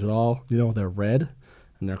hot dogs at all, they're red,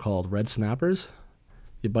 and they're called red snappers.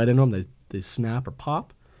 You bite into them, they snap or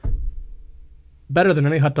pop. Better than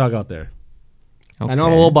any hot dog out there. Okay. I know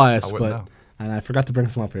I'm a little biased, I wouldn't but know. and I forgot to bring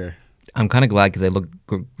some up here. I'm kind of glad because they look.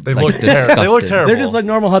 They like look disgusting. they look terrible. They're just like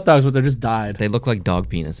normal hot dogs, but they're just dyed. They look like dog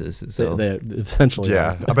penises. So They essentially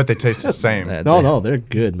Yeah, are. I bet they taste the same. No, they're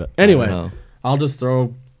good. But anyway, know. I'll just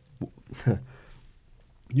throw.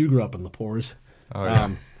 You grew up in the pores. Oh, yeah.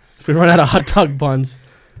 If we run out of hot dog buns,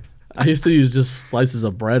 I used to use just slices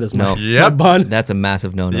of bread as my, No. my Yep. bun. That's a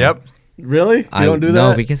massive no-no. Yep. Really? You don't do that?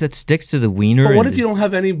 No, because it sticks to the wiener. But what and if you don't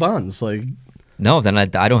have any buns? Like, No, then I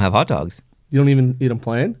don't have hot dogs. you don't even eat them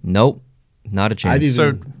plain? Nope, not a chance.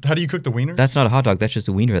 So how do you cook the wiener? That's not a hot dog. That's just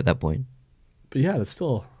a wiener at that point. But yeah, that's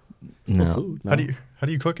still No. food. How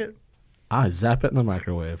do you cook it? I zap it in the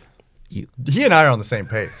microwave. He and I are on the same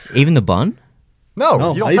page. Even the bun? No,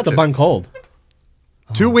 No, you don't I eat touch the it. bun cold.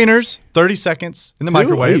 2 wieners, 30 seconds in the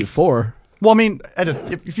microwave. I eat 4. Well, I mean,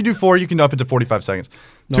 if you do 4, you can up it to 45 seconds.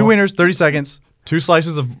 2 wieners, 30 seconds. 2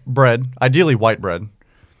 slices of bread, ideally white bread.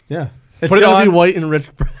 Yeah. It's Put it gotta be on. white and rich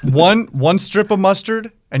bread. One strip of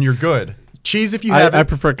mustard, and you're good. Cheese if you have I it.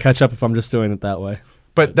 prefer ketchup if I'm just doing it that way.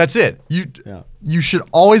 But that's it. Yeah. You should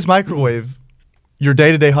always microwave your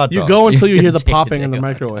day-to-day hot dog. You go until you hear the Day-to-day popping in the hot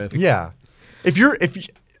microwave. Yeah. If you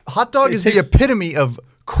hot dog It is the takes- epitome of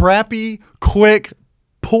crappy, quick,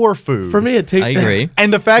 poor food. For me, it takes. I agree.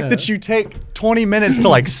 And the fact that you take 20 minutes to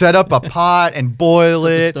like set up a pot and boil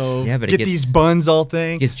the it, stove. Yeah, but get these buns all it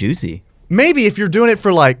thing. gets juicy. Maybe if you're doing it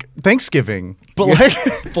for like Thanksgiving, but like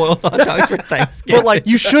Boiled hot dogs for Thanksgiving. but like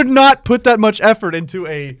you should not put that much effort into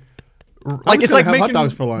a like just it's gonna like have hot making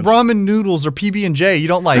dogs for lunch. ramen noodles or PB&J. You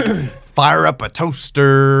don't like fire up a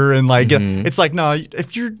toaster and like it's like no,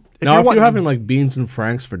 if you're Now, if wanting- you're having like beans and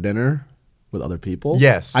franks for dinner with other people,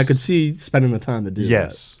 Yes. I could see spending the time to do that.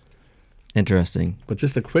 yes. Interesting. But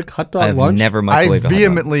just a quick hot dog I've lunch. never I microwaved a hot dog.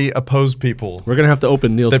 vehemently oppose people We're gonna have to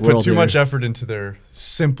open Neil's that World put too here. much effort into their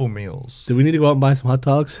simple meals. Do we need to go out and buy some hot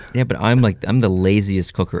dogs? Yeah, but I'm the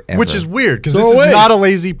laziest cooker ever. Which is weird because Throw this away. is not a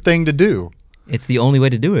lazy thing to do. It's the only way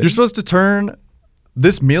to do it. You're supposed to turn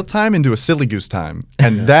this mealtime into a silly goose time,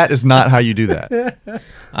 and that is not how you do that.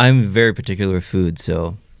 I'm very particular with food,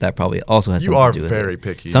 so that probably also has You something are to do with very it.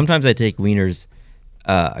 picky. Sometimes I take wieners,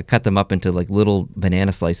 I cut them up into like little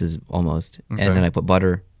banana slices almost, Okay. and then I put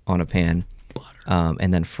butter on a pan,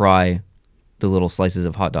 and then fry the little slices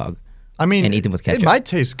of hot dog. I mean, And eat them with ketchup. It might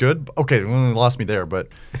taste good. Okay, well, you lost me there, but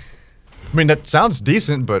I mean that sounds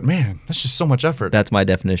decent. But man, that's just so much effort. That's my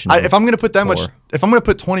definition. If I'm gonna put that much, poor. if I'm gonna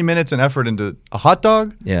put 20 minutes and effort into a hot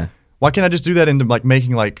dog, Yeah. why can't I just do that into like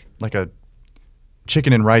making like a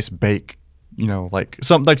chicken and rice bake? You know, like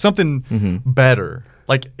something Mm-hmm. better.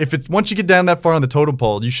 Like if it's once you get down that far on the totem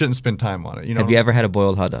pole, you shouldn't spend time on it. You know? Have you ever had a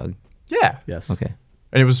boiled hot dog? Yeah. Yes. Okay.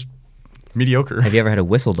 And it was mediocre. Have you ever had a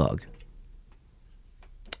whistle dog?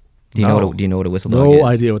 Do you No. know what a whistle dog is? No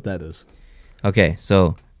idea what that is. Okay,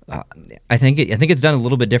 so I think it's done a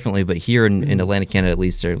little bit differently, but here in Atlantic Canada, at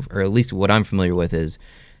least, or at least what I'm familiar with is,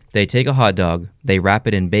 they take a hot dog, they wrap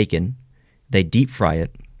it in bacon, they deep fry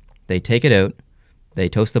it, they take it out, they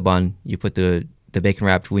toast the bun, you put the bacon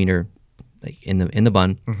wrapped wiener like in the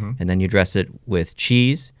bun, and then you dress it with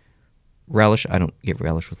cheese, relish. I don't get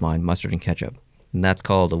relish with mine, mustard and ketchup, and that's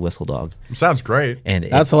called a whistle dog. Sounds great. And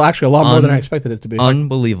That's it's actually a lot more than I expected it to be.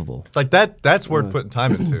 unbelievable. It's like that's worth putting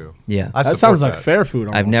time into. Yeah. I that support sounds like that. fair food.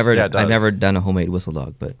 Almost. I've never Yeah, it I've does. never done a homemade whistle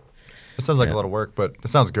dog, but It sounds like a lot of work, but it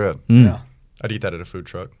sounds good. Yeah. I'd eat that at a food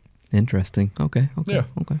truck. interesting. Okay. Yeah.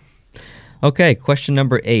 Okay, question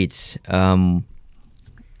number 8.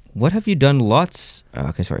 What have you done lots?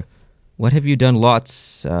 What have you done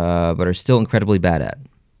lots, but are still incredibly bad at?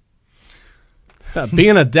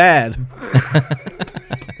 Being a dad.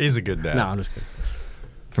 He's a good dad. No, I'm just kidding.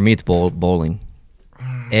 For me, it's bowling.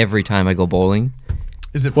 Every time I go bowling,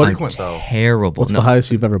 Is it What- frequent though? terrible. What's No, the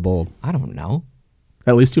highest you've ever bowled? I don't know.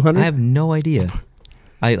 At least 200? I have no idea.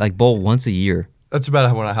 I like bowl once a year. That's about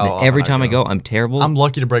how often Every time I go, I'm terrible, I'm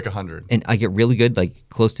lucky to break 100. and I get really good like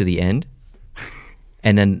close to the end,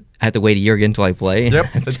 and then I have to wait a year again until I play. Yep,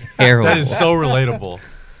 I'm that's, terrible. that is so relatable.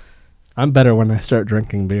 I'm better when I start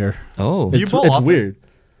drinking beer. Oh, You It's bowl often? weird.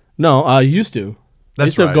 No, I used to. I That's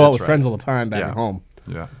used to right, go out that's with right. friends all the time back Yeah. at home.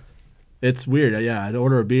 Yeah. It's weird. Yeah, I'd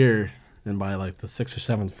order a beer, and by like the 6th or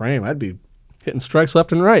 7th frame, I'd be hitting strikes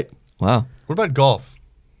left and right. wow. What about golf?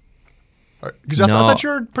 Because I thought you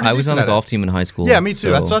were pretty I was on decent the at golf it. team in high school. Yeah, me too.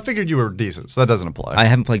 So So I figured you were decent. So that doesn't apply. I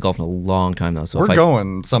haven't played golf in a long time though. So We're if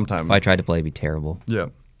going sometime. if I tried to play, it'd be terrible. Yeah.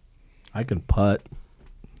 I can putt.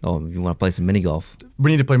 Oh, you want to play some mini golf? We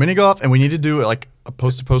need to play mini golf, and we need to do like a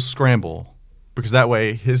post-to-post scramble, because that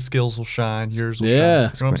way his skills will shine, yours will Yeah. shine. You know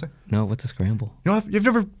what I'm saying? No, what's a scramble? You know, you've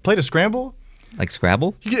never played a scramble? Like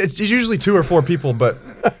Scrabble? It's usually 2 or 4 people, but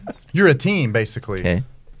you're a team basically. Okay.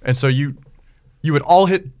 And so you would all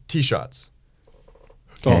hit tee shots.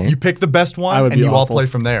 Okay. You pick the best I one, would and be you all awful. play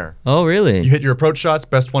from there. Oh, really? You hit your approach shots,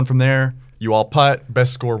 best one from there. You all putt,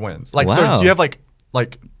 best score wins. Like Wow. so you have like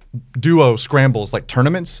duo scrambles, like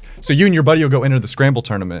tournaments. So you and your buddy will go enter the scramble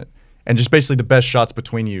tournament, and just basically the best shots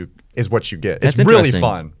between you is what you get. That's it's really interesting.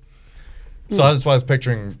 fun. So that's why I was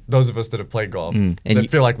picturing those of us that have played golf And that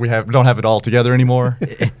feel like we don't have it all together anymore.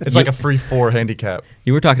 It's like a free 4 handicap.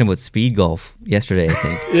 You were talking about speed golf yesterday, I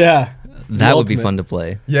think. Yeah. That would be fun to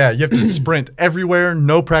play. Yeah, you have to sprint everywhere,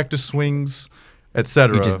 no practice swings,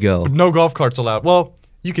 etc. You just go. But no golf carts allowed. Well,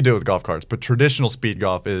 you could do it with golf carts, but traditional speed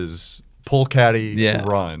golf is pull caddy,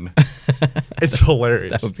 run. It's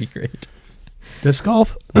hilarious. That would be great. Disc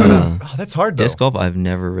golf? Oh, that's hard though. Disc golf, I've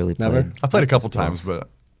never really played. Never? I played a couple times, but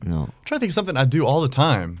No. I'm trying to think of something I do all the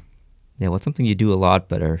time. Yeah, what's something you do a lot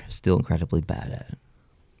but are still incredibly bad at?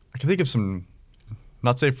 I can think of some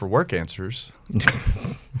not safe for work answers.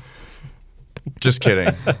 Just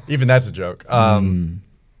kidding. Even that's a joke. Dang.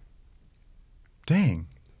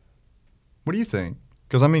 What do you think?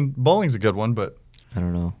 Because, I mean, bowling's a good one, but I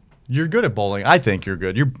don't know. you're good at bowling. I think you're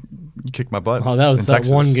good. You kicked my butt. Oh, that was in that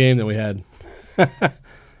Texas. one game that we had.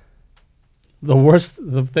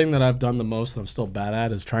 The thing that I've done the most that I'm still bad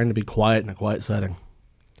at is trying to be quiet in a quiet setting.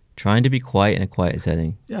 Trying to be quiet in a quiet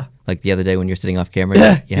setting. Yeah. Like the other day when you're sitting off camera, you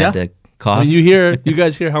had Yeah. to cough. I mean, you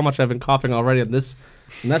guys hear how much I've been coughing already, and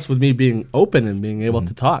that's with me being open and being able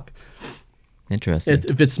to talk. Interesting.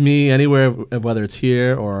 If it's me anywhere, whether it's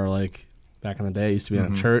here or like back in the day, I used to be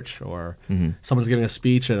in a church or someone's giving a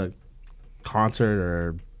speech at a concert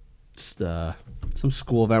or some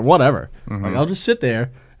school event, whatever. Like I'll just sit there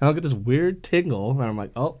and I'll get this weird tingle, and I'm like,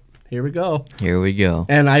 oh, here we go. Here we go.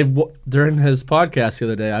 And during his podcast the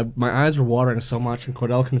other day, my eyes were watering so much, and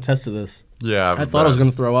Cordell can attest to this. Yeah. I thought I was going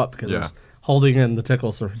to throw up because I was holding in the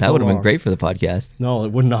tickles for That would have been great for the podcast. No,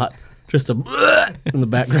 it would not. Just a in the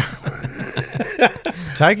background.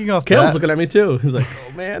 Tagging off Kale's that, looking at me too. He's like,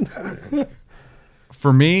 oh, man.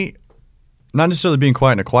 for me, not necessarily being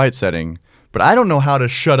quiet in a quiet setting, but I don't know how to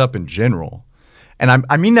shut up in general. And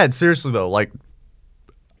I mean that seriously, though. Like,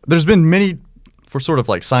 there's been many, for sort of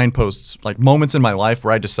like signposts, like moments in my life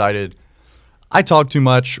where I decided I talk too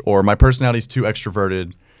much or my personality's too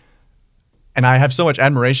extroverted. And I have so much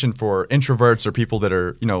admiration for introverts or people that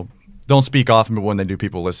are, don't speak often, but when they do,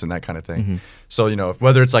 people listen, that kind of thing. So,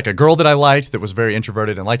 whether it's like a girl that I liked that was very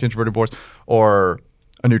introverted and liked introverted boys, or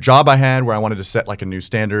a new job I had where I wanted to set like a new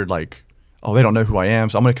standard, like, oh, they don't know who I am,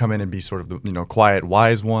 so I'm going to come in and be sort of the, quiet,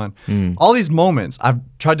 wise one. All these moments, I've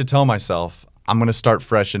tried to tell myself, I'm going to start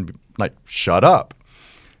fresh and like, shut up.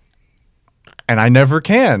 And I never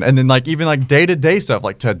can. And then like even like day-to-day stuff,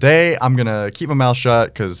 like today I'm going to keep my mouth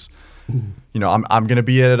shut because, I'm going to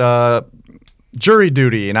be at jury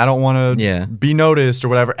duty and I don't want to be noticed or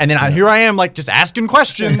whatever. And then here I am like just asking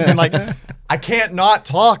questions and like I can't not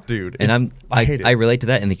talk, dude. And I hate it. I relate to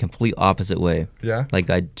that in the complete opposite way. Yeah. Like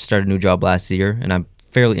I started a new job last year and I'm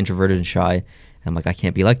fairly introverted and shy. And I'm like, I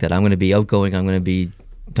can't be like that. I'm going to be outgoing. I'm going to be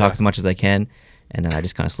talk as much as I can. And then I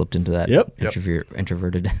just kind of slipped into that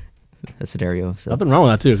introverted scenario. So Nothing wrong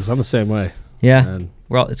with that too, because I'm the same way. yeah. And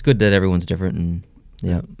Well, it's good that everyone's different. And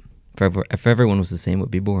if everyone was the same, it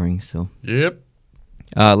would be boring. So Yep.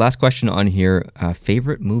 last question on here.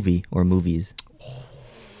 Favorite movie or movies?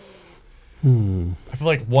 I feel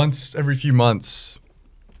like once every few months,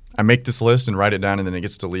 I make this list and write it down, and then it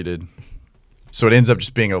gets deleted. So it ends up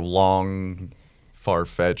just being a long,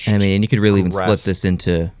 far-fetched. And I mean, you could really even grass. split this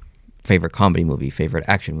into favorite comedy movie, favorite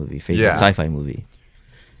action movie, favorite sci-fi movie.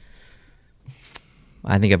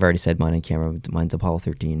 I think I've already said mine on camera. Mine's Apollo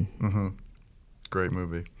 13. Great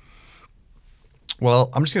movie. Well,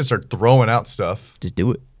 I'm just gonna start throwing out stuff. Just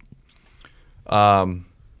do it. Have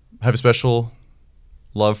a special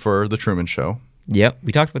love for The Truman Show. Yep,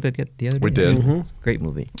 we talked about that the other day. We did. It's a great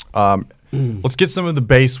movie. Let's get some of the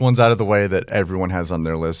base ones out of the way that everyone has on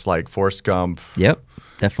their list, like Forrest Gump, Yep,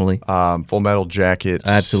 definitely. Full Metal Jacket.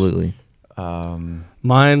 Absolutely.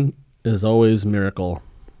 mine is always Miracle.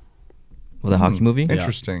 Well, the hockey movie?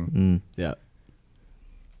 Interesting. Yeah.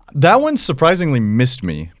 That one surprisingly missed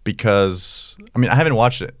me because, I mean, I haven't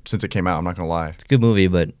watched it since it came out. I'm not going to lie. It's a good movie,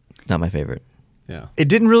 but not my favorite. Yeah. It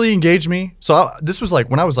didn't really engage me. So this was like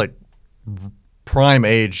when I was like prime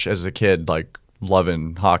age as a kid, like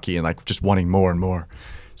loving hockey and like just wanting more and more.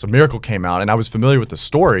 So Miracle came out and I was familiar with the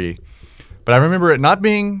story, but I remember it not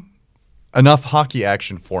being enough hockey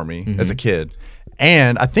action for me as a kid.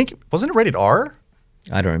 And I think, wasn't it rated R?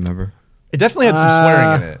 I don't remember. It definitely had some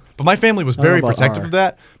swearing in it. But my family was I don't very know about protective R. of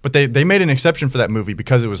that. But they made an exception for that movie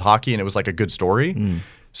because it was hockey and it was like a good story.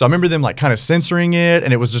 So I remember them like kind of censoring it,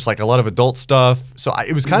 and it was just like a lot of adult stuff. So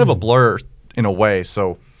it was kind of a blur in a way.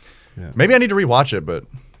 So maybe I need to rewatch it, but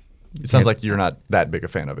it sounds like you're not that big a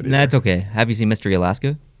fan of it either. That's okay. Have you seen Mystery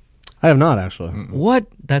Alaska? I have not, actually. What?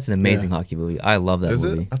 That's an amazing hockey movie. I love that Is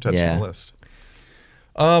movie. it? I have to have it on the list.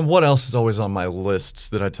 What else is always on my lists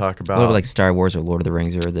that I talk about? What about like Star Wars or Lord of the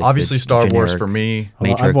Rings or obviously the Star Wars generic for me.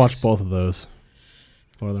 Matrix? I've watched both of those.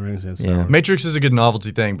 Lord of the Rings and Star Wars. Matrix is a good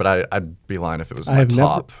novelty thing, but I'd be lying if it was I my have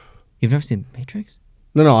top. You've never seen Matrix?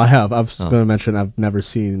 No, I have. I was going to mention I've never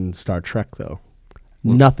seen Star Trek, though.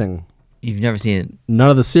 Nothing. You've never seen it? None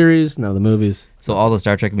of the series, none of the movies. So all the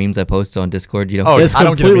Star Trek memes I post on Discord, you don't. Oh, It's I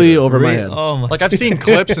don't get 'em completely either. over my Really? head. Oh my. Like I've seen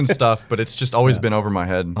clips and stuff, but it's just always been over my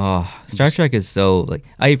head. Oh, Star Trek is so like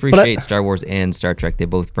I appreciate Star Wars and Star Trek. They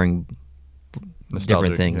both bring different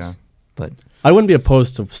Nostalgic, things, yeah. but I wouldn't be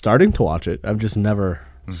opposed to starting to watch it. I've just never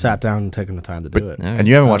sat down and taken the time to do it. all right. And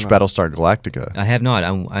you haven't I watched don't know. Battlestar Galactica. I have not.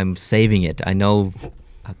 I'm saving it. I know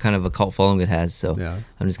kind of a cult following it has, so Yeah.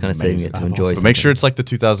 I'm just kind of saving it to I've enjoy. also- But make sure it's like the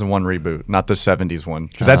 2001 reboot, not the 70s one,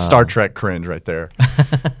 because that's Star Trek cringe right there.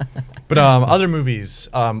 But other movies,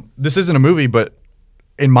 this isn't a movie, but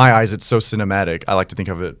in my eyes, it's so cinematic. I like to think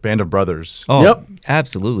of it, Band of Brothers. Oh, Yep.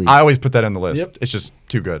 absolutely. I always put that on the list. Yep. It's just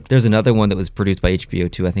too good. There's another one that was produced by HBO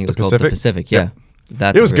too. I think it was The called The Pacific? Pacific. Yep. Yeah,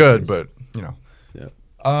 That's It was a great good, series. but you know.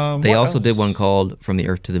 Yeah. They what also did else? one called From the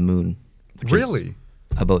Earth to the Moon. Which is Really?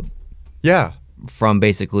 about Yeah. from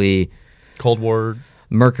basically Cold War.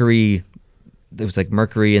 Mercury. It was like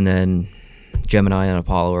Mercury and then Gemini and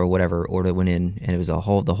Apollo or whatever order that went in, and it was the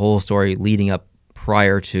whole story leading up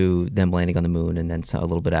prior to them landing on the moon, and then a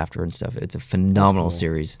little bit after and stuff. It's a phenomenal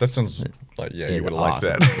series. That sounds like you It's would have liked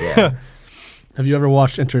awesome. that. Yeah, Have you ever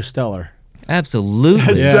watched Interstellar?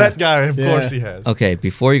 absolutely. Yeah. That guy, of Yeah. course, he has. Okay,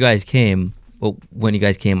 before you guys came, well, when you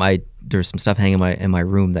guys came, there's some stuff hanging in my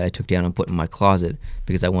room that I took down and put in my closet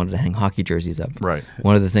because I wanted to hang hockey jerseys up. Right.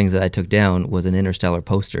 One of the things that I took down was an Interstellar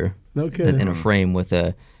poster No kidding. in a frame with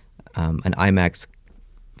an IMAX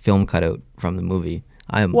film cutout from the movie.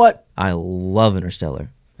 What? I love Interstellar.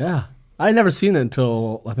 Yeah. I had never seen it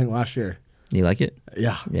until, I think, last year. You like it?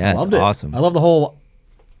 Yeah. Yeah, I it's loved it. awesome. I love the whole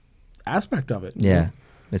aspect of it. Yeah,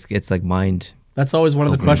 it's like mind. That's always one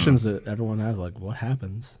of the questions that everyone has, like, what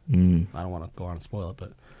happens? Mm. I don't want to go on and spoil it,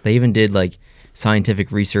 but They even did like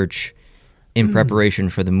scientific research in preparation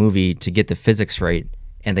for the movie to get the physics right,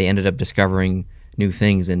 and they ended up discovering new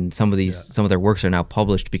things. And some of their works are now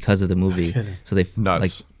published because of the movie. kidding. So they've Nuts.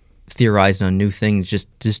 like theorized on new things just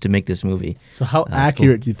to make this movie. so how That's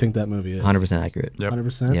accurate do you think that movie is? 100% accurate. Yep.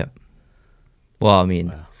 100%? Yep. Well, I mean,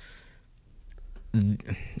 Wow.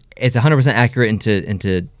 it's 100% accurate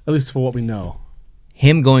into At least for what we know.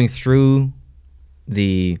 him going through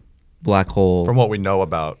the black hole. From what we know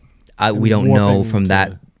about. We don't know warping from to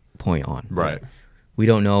that the- point on. Right. We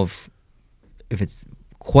don't know if it's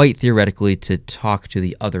quite theoretically to talk to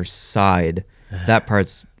the other side. That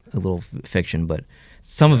part's a little fiction, but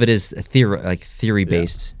some of it is theory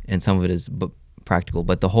based, and some of it is practical.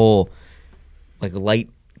 But the whole like light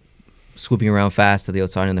swooping around fast to the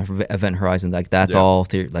outside in the event horizon, like that's all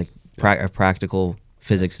practical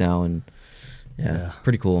physics now, and Yeah.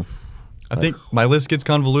 pretty cool. I think my list gets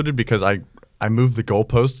convoluted because I moved the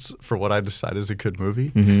goalposts for what I decide is a good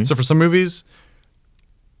movie. Mm-hmm. So for some movies,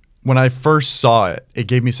 when I first saw it, it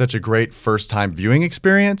gave me such a great first time viewing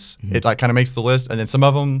experience. Mm-hmm. It like kind of makes the list, and then some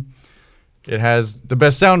of them, it has the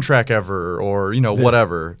best soundtrack ever, or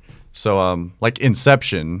whatever. So like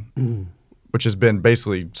Inception, which has been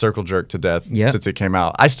basically circle jerked to death since it came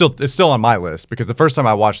out. It's still on my list because the first time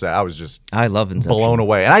I watched that, I was just I love Inception. blown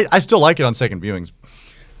away, and I still like it on second viewings,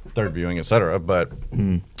 third viewing, etc. But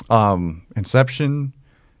Inception,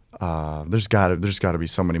 there's got to be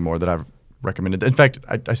so many more that I've recommended. In fact,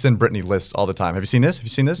 I send Brittany lists all the time. Have you seen this? Have you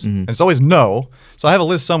seen this? And it's always no. So I have a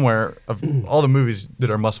list somewhere of all the movies that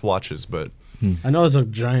are must watches. But I know there's a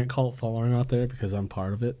giant cult following out there because I'm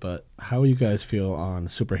part of it, but how you guys feel on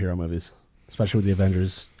superhero movies, especially with the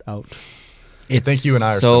Avengers out? It's think you and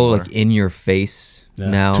I are so similar. like in your face Yeah.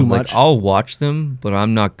 now. Too Like much? I'll watch them, but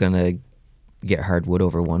I'm not gonna get hardwood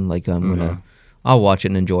over one. Like I'll watch it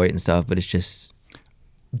and enjoy it and stuff. But it's just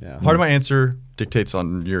Yeah. part of my answer dictates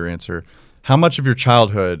on your answer. How much of your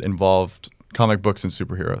childhood involved comic books and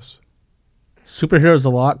superheroes? Superheroes a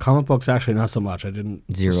lot. Comic books actually not so much. I didn't.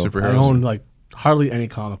 zero. Superheroes. I own like hardly any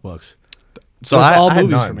comic books. So It was all I had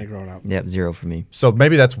movies none. for me growing up. Yep, zero for me. So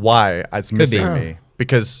maybe that's why it's missing be. me.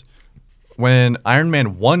 Because when Iron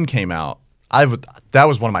Man 1 came out, that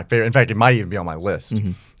was one of my favorite. In fact, it might even be on my list.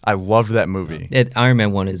 I loved that movie. Iron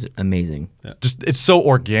Man 1 is amazing. Just it's so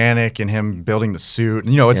organic in him building the suit.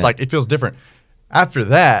 And, it's Yeah. like it feels different. After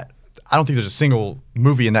that, I don't think there's a single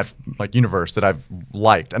movie in that like universe that I've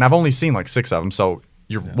liked. And I've only seen like 6 of them, so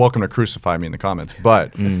you're welcome to crucify me in the comments.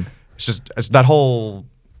 But it's that whole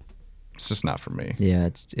it's just not for me. Yeah,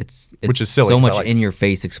 it's Which is silly, so 'cause I much like in your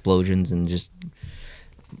face explosions and just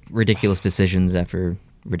ridiculous decisions after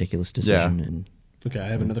ridiculous decision. And Okay, I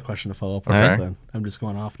have another question to follow up Okay. on this then. I'm just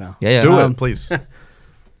going off now. Yeah. Do it, please.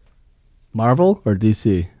 Marvel or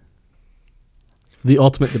DC? The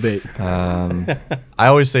ultimate debate. I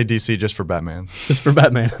always say DC just for Batman. Just for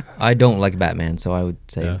Batman. I don't like Batman, so I would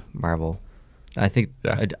say Yeah. Marvel. I think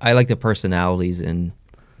Yeah. I like the personalities in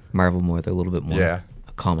Marvel more. They're a little bit more Yeah.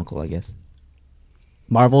 comical, I guess.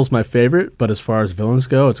 Marvel's my favorite, but as far as villains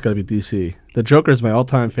go, it's got to be DC. The Joker is my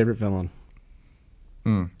all-time favorite villain.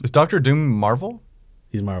 Is Doctor Doom Marvel?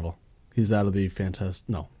 He's Marvel. He's out of the Fantastic...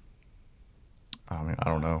 No. I mean, I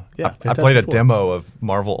don't know. Yeah, I Fantastic played a Four. demo of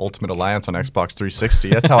Marvel Ultimate Alliance on Xbox 360.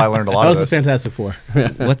 That's how I learned a lot That of was the this. Fantastic Four.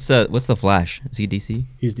 What's the Flash? Is he DC?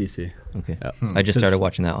 He's DC. Okay. Yeah. I just started Just-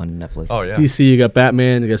 watching that on Netflix. Oh yeah. DC, you got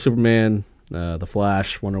Batman, you got Superman, the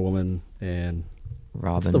Flash, Wonder Woman, and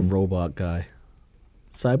what's Robin. the robot guy?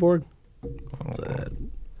 Cyborg?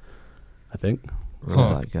 I think.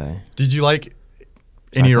 Robot guy. Did you like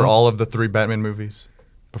any or Cyclops? all of the 3 Batman movies?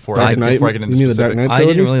 Before Dark I Knight? before I get into You mean the Dark specifics. Knight? I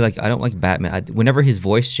trilogy? didn't really like. I don't like Batman. Whenever his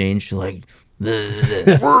voice changed, like,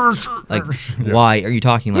 like, why are you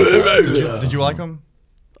talking like that? Did you like them?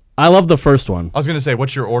 I love the first one. I was gonna say,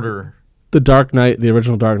 what's your order? The Dark Knight, the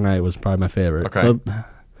original Dark Knight was probably my favorite. Okay. I don't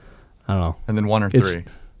know. And then 1 or It's- 3?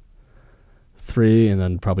 3, and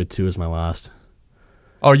then probably 2 is my last.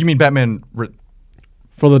 Oh, you mean Batman?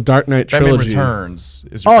 For the Dark Knight Batman trilogy. Returns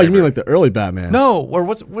is your Oh, favorite. you mean like the early Batman? No, or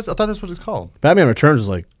what's? I thought that's what it's called. Batman Returns was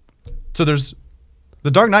like So there's,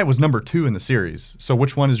 the Dark Knight was number 2 in the series. So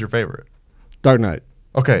which one is your favorite? Dark Knight.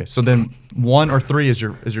 Okay, so then 1 or 3 is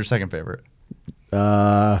your second favorite.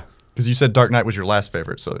 Because you said Dark Knight was your last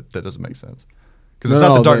favorite, so that doesn't make sense. Because it's No,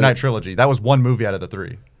 not the Dark the- Knight trilogy. That was one movie out of the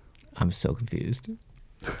 3. I'm so confused.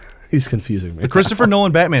 He's confusing me. The Christopher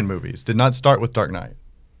Nolan Batman movies did not start with Dark Knight.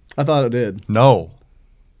 I thought it did. No.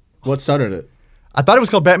 What started it? I thought it was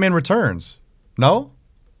called Batman Returns. No?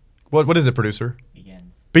 What is it, producer?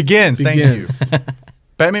 Begins. Thank you.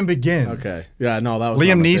 Batman Begins. Okay. Yeah, no, that was Liam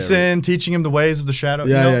not my Neeson favorite. teaching him the ways of the shadow.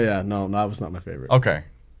 Yeah, you know? yeah. No, that was not my favorite. Okay.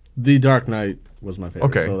 The Dark Knight was my favorite.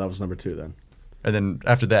 Okay. So that was number 2 then. And then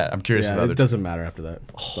after that, I'm curious Yeah, about it doesn't matter after that.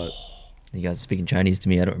 But You guys are speaking Chinese to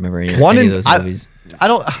me. I don't remember any, One any in- of those movies. I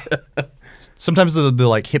don't. Sometimes the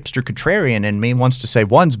like hipster contrarian in me wants to say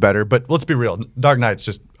one's better, but let's be real. Dark Knight's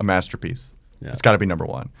just a masterpiece. Yeah. It's got to be number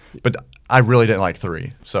 1. But I really didn't like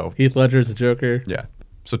 3. So Heath Ledger's the Joker. yeah.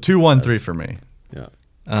 So 2, 1, 3 for me. Yeah.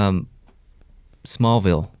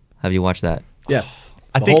 Smallville. Have you watched that? Yes.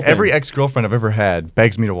 I The think whole thing. every ex-girlfriend I've ever had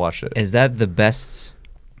begs me to watch it. Is that the best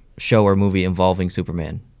show or movie involving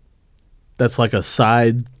Superman? That's like a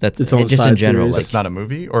side. That's its own just in side general, series. like- It's not a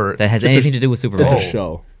movie, or That has It's a anything sh- to do with Superman? It's Oh. a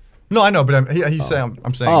show. no? I know, but he's saying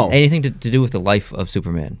I'm saying. Oh. Anything to do with the life of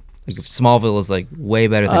Superman. Like Smallville is like way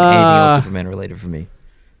better than anything else Superman related for me.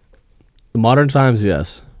 The modern times,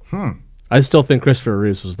 yes. I still think Christopher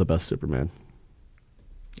Reeves was the best Superman.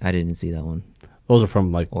 I didn't see that one. Those are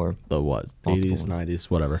from like Or the what? multiple 80s, ones. 90s,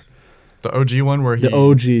 whatever. The OG one where he. The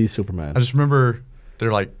OG Superman. I just remember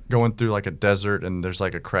they're like going through like a desert and there's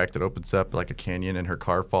like a crack that opens up like a canyon and her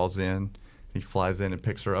car falls in. He flies in and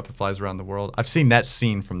picks her up and flies around the world. I've seen that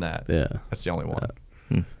scene from that. Yeah. That's the only one.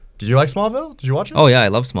 Did you like Smallville? Did you watch it? Oh yeah, I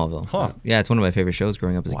love Smallville. Huh. Yeah, it's one of my favorite shows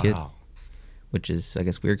growing up as a kid. Wow. Which is, I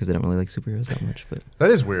guess, weird because I don't really like superheroes that much. But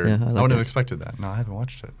That is weird. Yeah, I I, like wouldn't have it. expected that. No, I haven't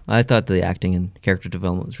watched it. I thought the acting and character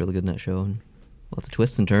development was really good in that show, and lots of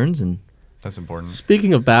twists and turns. And That's important.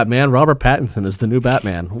 Speaking of Batman, Robert Pattinson is the new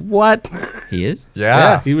Batman. What? he is.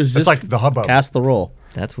 Yeah. he was It's just like the hubbub. cast the role.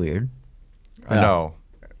 That's weird. I Yeah. know.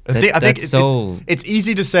 I That- think that's so- it's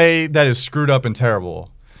easy to say that is screwed up and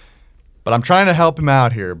terrible. But I'm trying to help him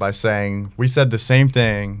out here by saying we said the same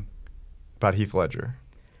thing about Heath Ledger.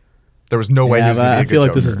 There was no way he Yeah, was but going to be I a good feel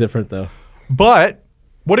like this is Joker. different though. But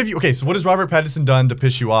what have you? Okay, so what has Robert Pattinson done to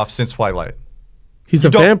piss you off since Twilight? He's You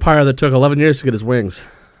a don't- vampire that took 11 years to get his wings.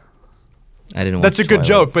 I didn't. That's a watch good Twilight,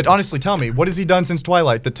 joke, but so- honestly, tell me, what has he done since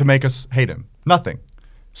Twilight that to make us hate him? Nothing.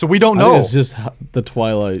 So we don't I think know. it's just the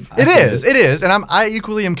Twilight. It is, and I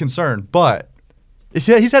equally am concerned. But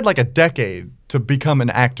he's had like a decade to become an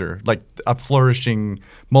actor, like a flourishing,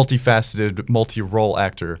 multifaceted, multi-role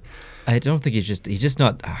actor. I don't think he's just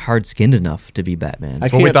not hard skinned enough to be Batman. I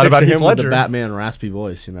what can't we thought about picture Heath him with Ledger. the Batman raspy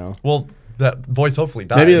voice, you know. Well, that voice hopefully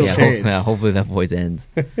dies. Maybe it'll yeah, change. hopefully that voice ends.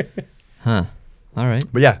 Huh. All right.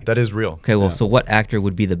 But yeah, that is real. Okay. Well, so what actor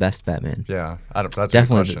would be the best Batman? Yeah, that's a good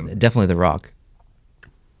question. Definitely The Rock.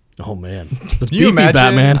 Oh man, the Can you beefy imagine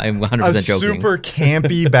Batman. I'm 100% a joking. super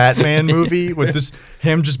campy Batman movie with this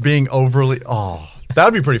him just being overly that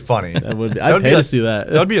would be pretty funny. That would be, That I'd would pay be to a- see that.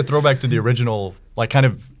 That would be a throwback to the original, like kind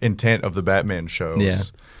of intent of the Batman shows. Yeah.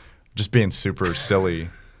 Just being super silly,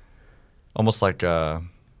 almost like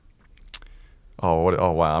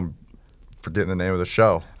Oh wow, I'm forgetting the name of the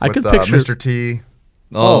show. I with, could picture Mr. T.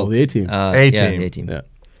 Oh, the A-Team. A-Team. Yeah, the A-Team. Yeah.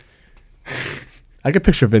 I could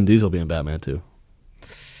picture Vin Diesel being Batman too.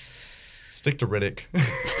 Stick to Riddick.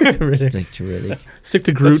 Stick to Riddick. Stick to Riddick. Stick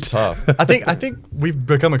to Groot. That's tough. I think we've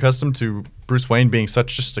become accustomed to Bruce Wayne being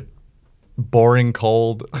such just a boring,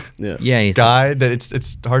 cold Yeah. Yeah, he's guy that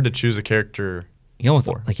it's hard to choose a character. he almost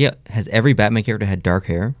for. like has every Batman character had dark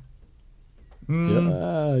hair?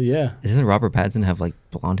 Yeah. Doesn't Robert Pattinson have like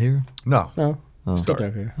blonde hair? No. No. Oh. Still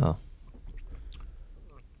dark hair. Oh,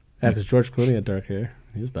 Yeah, because George Clooney had dark hair.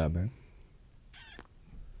 He was Batman.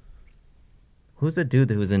 who's the dude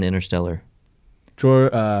that was in Interstellar?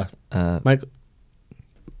 Mike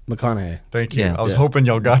McConaughey. Thank you. Yeah. I was Yeah. hoping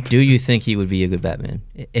y'all got Do you think he would be a good Batman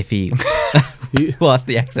if he He, lost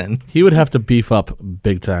the accent? he would have to beef up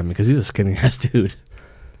big time because he's a skinny ass dude.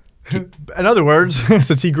 In other words,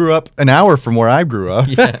 since he grew up an hour from where I grew up,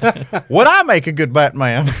 Yeah. would I make a good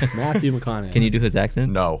Batman? Matthew McConaughey. Can you do his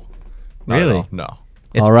accent? No. Not at Really? all. No.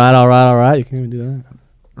 It's- All right. You can't even do that.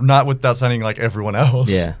 Not without sounding like everyone else.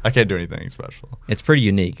 Yeah. I can't do anything special. It's pretty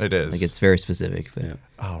unique. It is. Like it's very specific. But Yeah.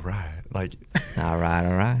 All right. Like, all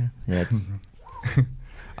right. Yeah, it's,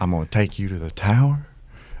 I'm going to take you to the tower.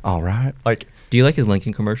 All right. Like, do you like his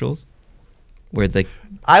Lincoln commercials? Where like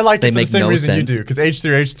I like They it for the make same no reason sense. you do, because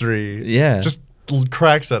H3H3 Yeah. just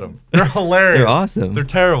cracks at them. They're hilarious. They're awesome. They're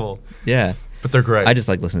terrible, yeah, but they're great. I just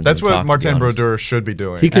like listening. That's to him what talk, to be Martin honest. Brodeur should be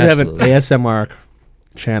doing. He could have an Absolutely. ASMR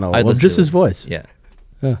channel I'd of listen just to his it. voice. Yeah,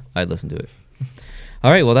 Yeah. I'd listen to it.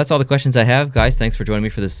 All right, well, that's all the questions I have, guys. Thanks for joining me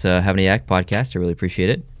for this Havin A Yak podcast. I really appreciate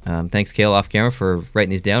it. Thanks, Kale, off camera, for writing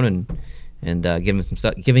these down and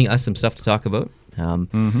giving us some stuff to talk about.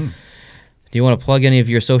 Do you want to plug any of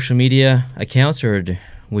your social media accounts, or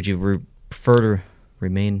would you prefer to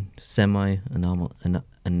remain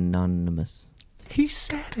semi-anonymous? He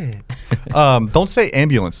said it. Don't say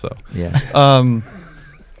ambulance though. Yeah.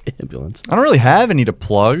 Ambulance. I don't really have any to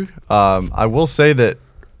plug. I will say that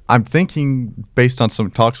I'm thinking, based on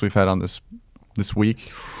some talks we've had on this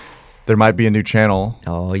week, there might be a new channel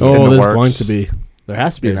Oh, yeah. Oh, the there's works. going to be. There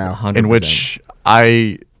has to be There's now. 100%. in which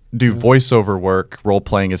I do voiceover work, role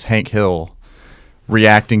playing as Hank Hill,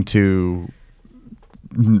 reacting to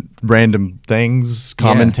random things, Yeah.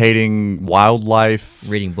 commentating wildlife,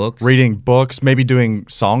 reading books. maybe doing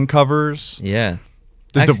song covers. Yeah.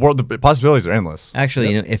 The possibilities are endless.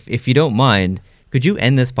 Actually, you know, if you don't mind, could you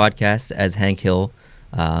end this podcast as Hank Hill?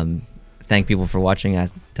 Thank people for watching.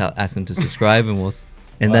 Ask them to subscribe,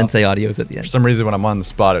 and then say adios at the For end. some reason, when I'm on the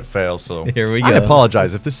spot, it fails. So Here we I go.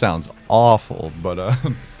 apologize if this sounds awful, but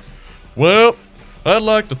well, I'd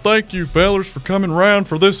like to thank you fellers for coming around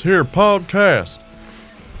for this here podcast.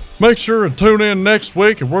 Make sure and tune in next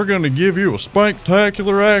week, and we're going to give you a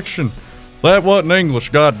spanktacular action. That wasn't English,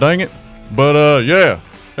 god dang it. But yeah,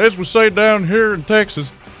 as we say down here in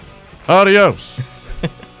Texas, adios.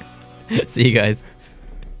 See you guys.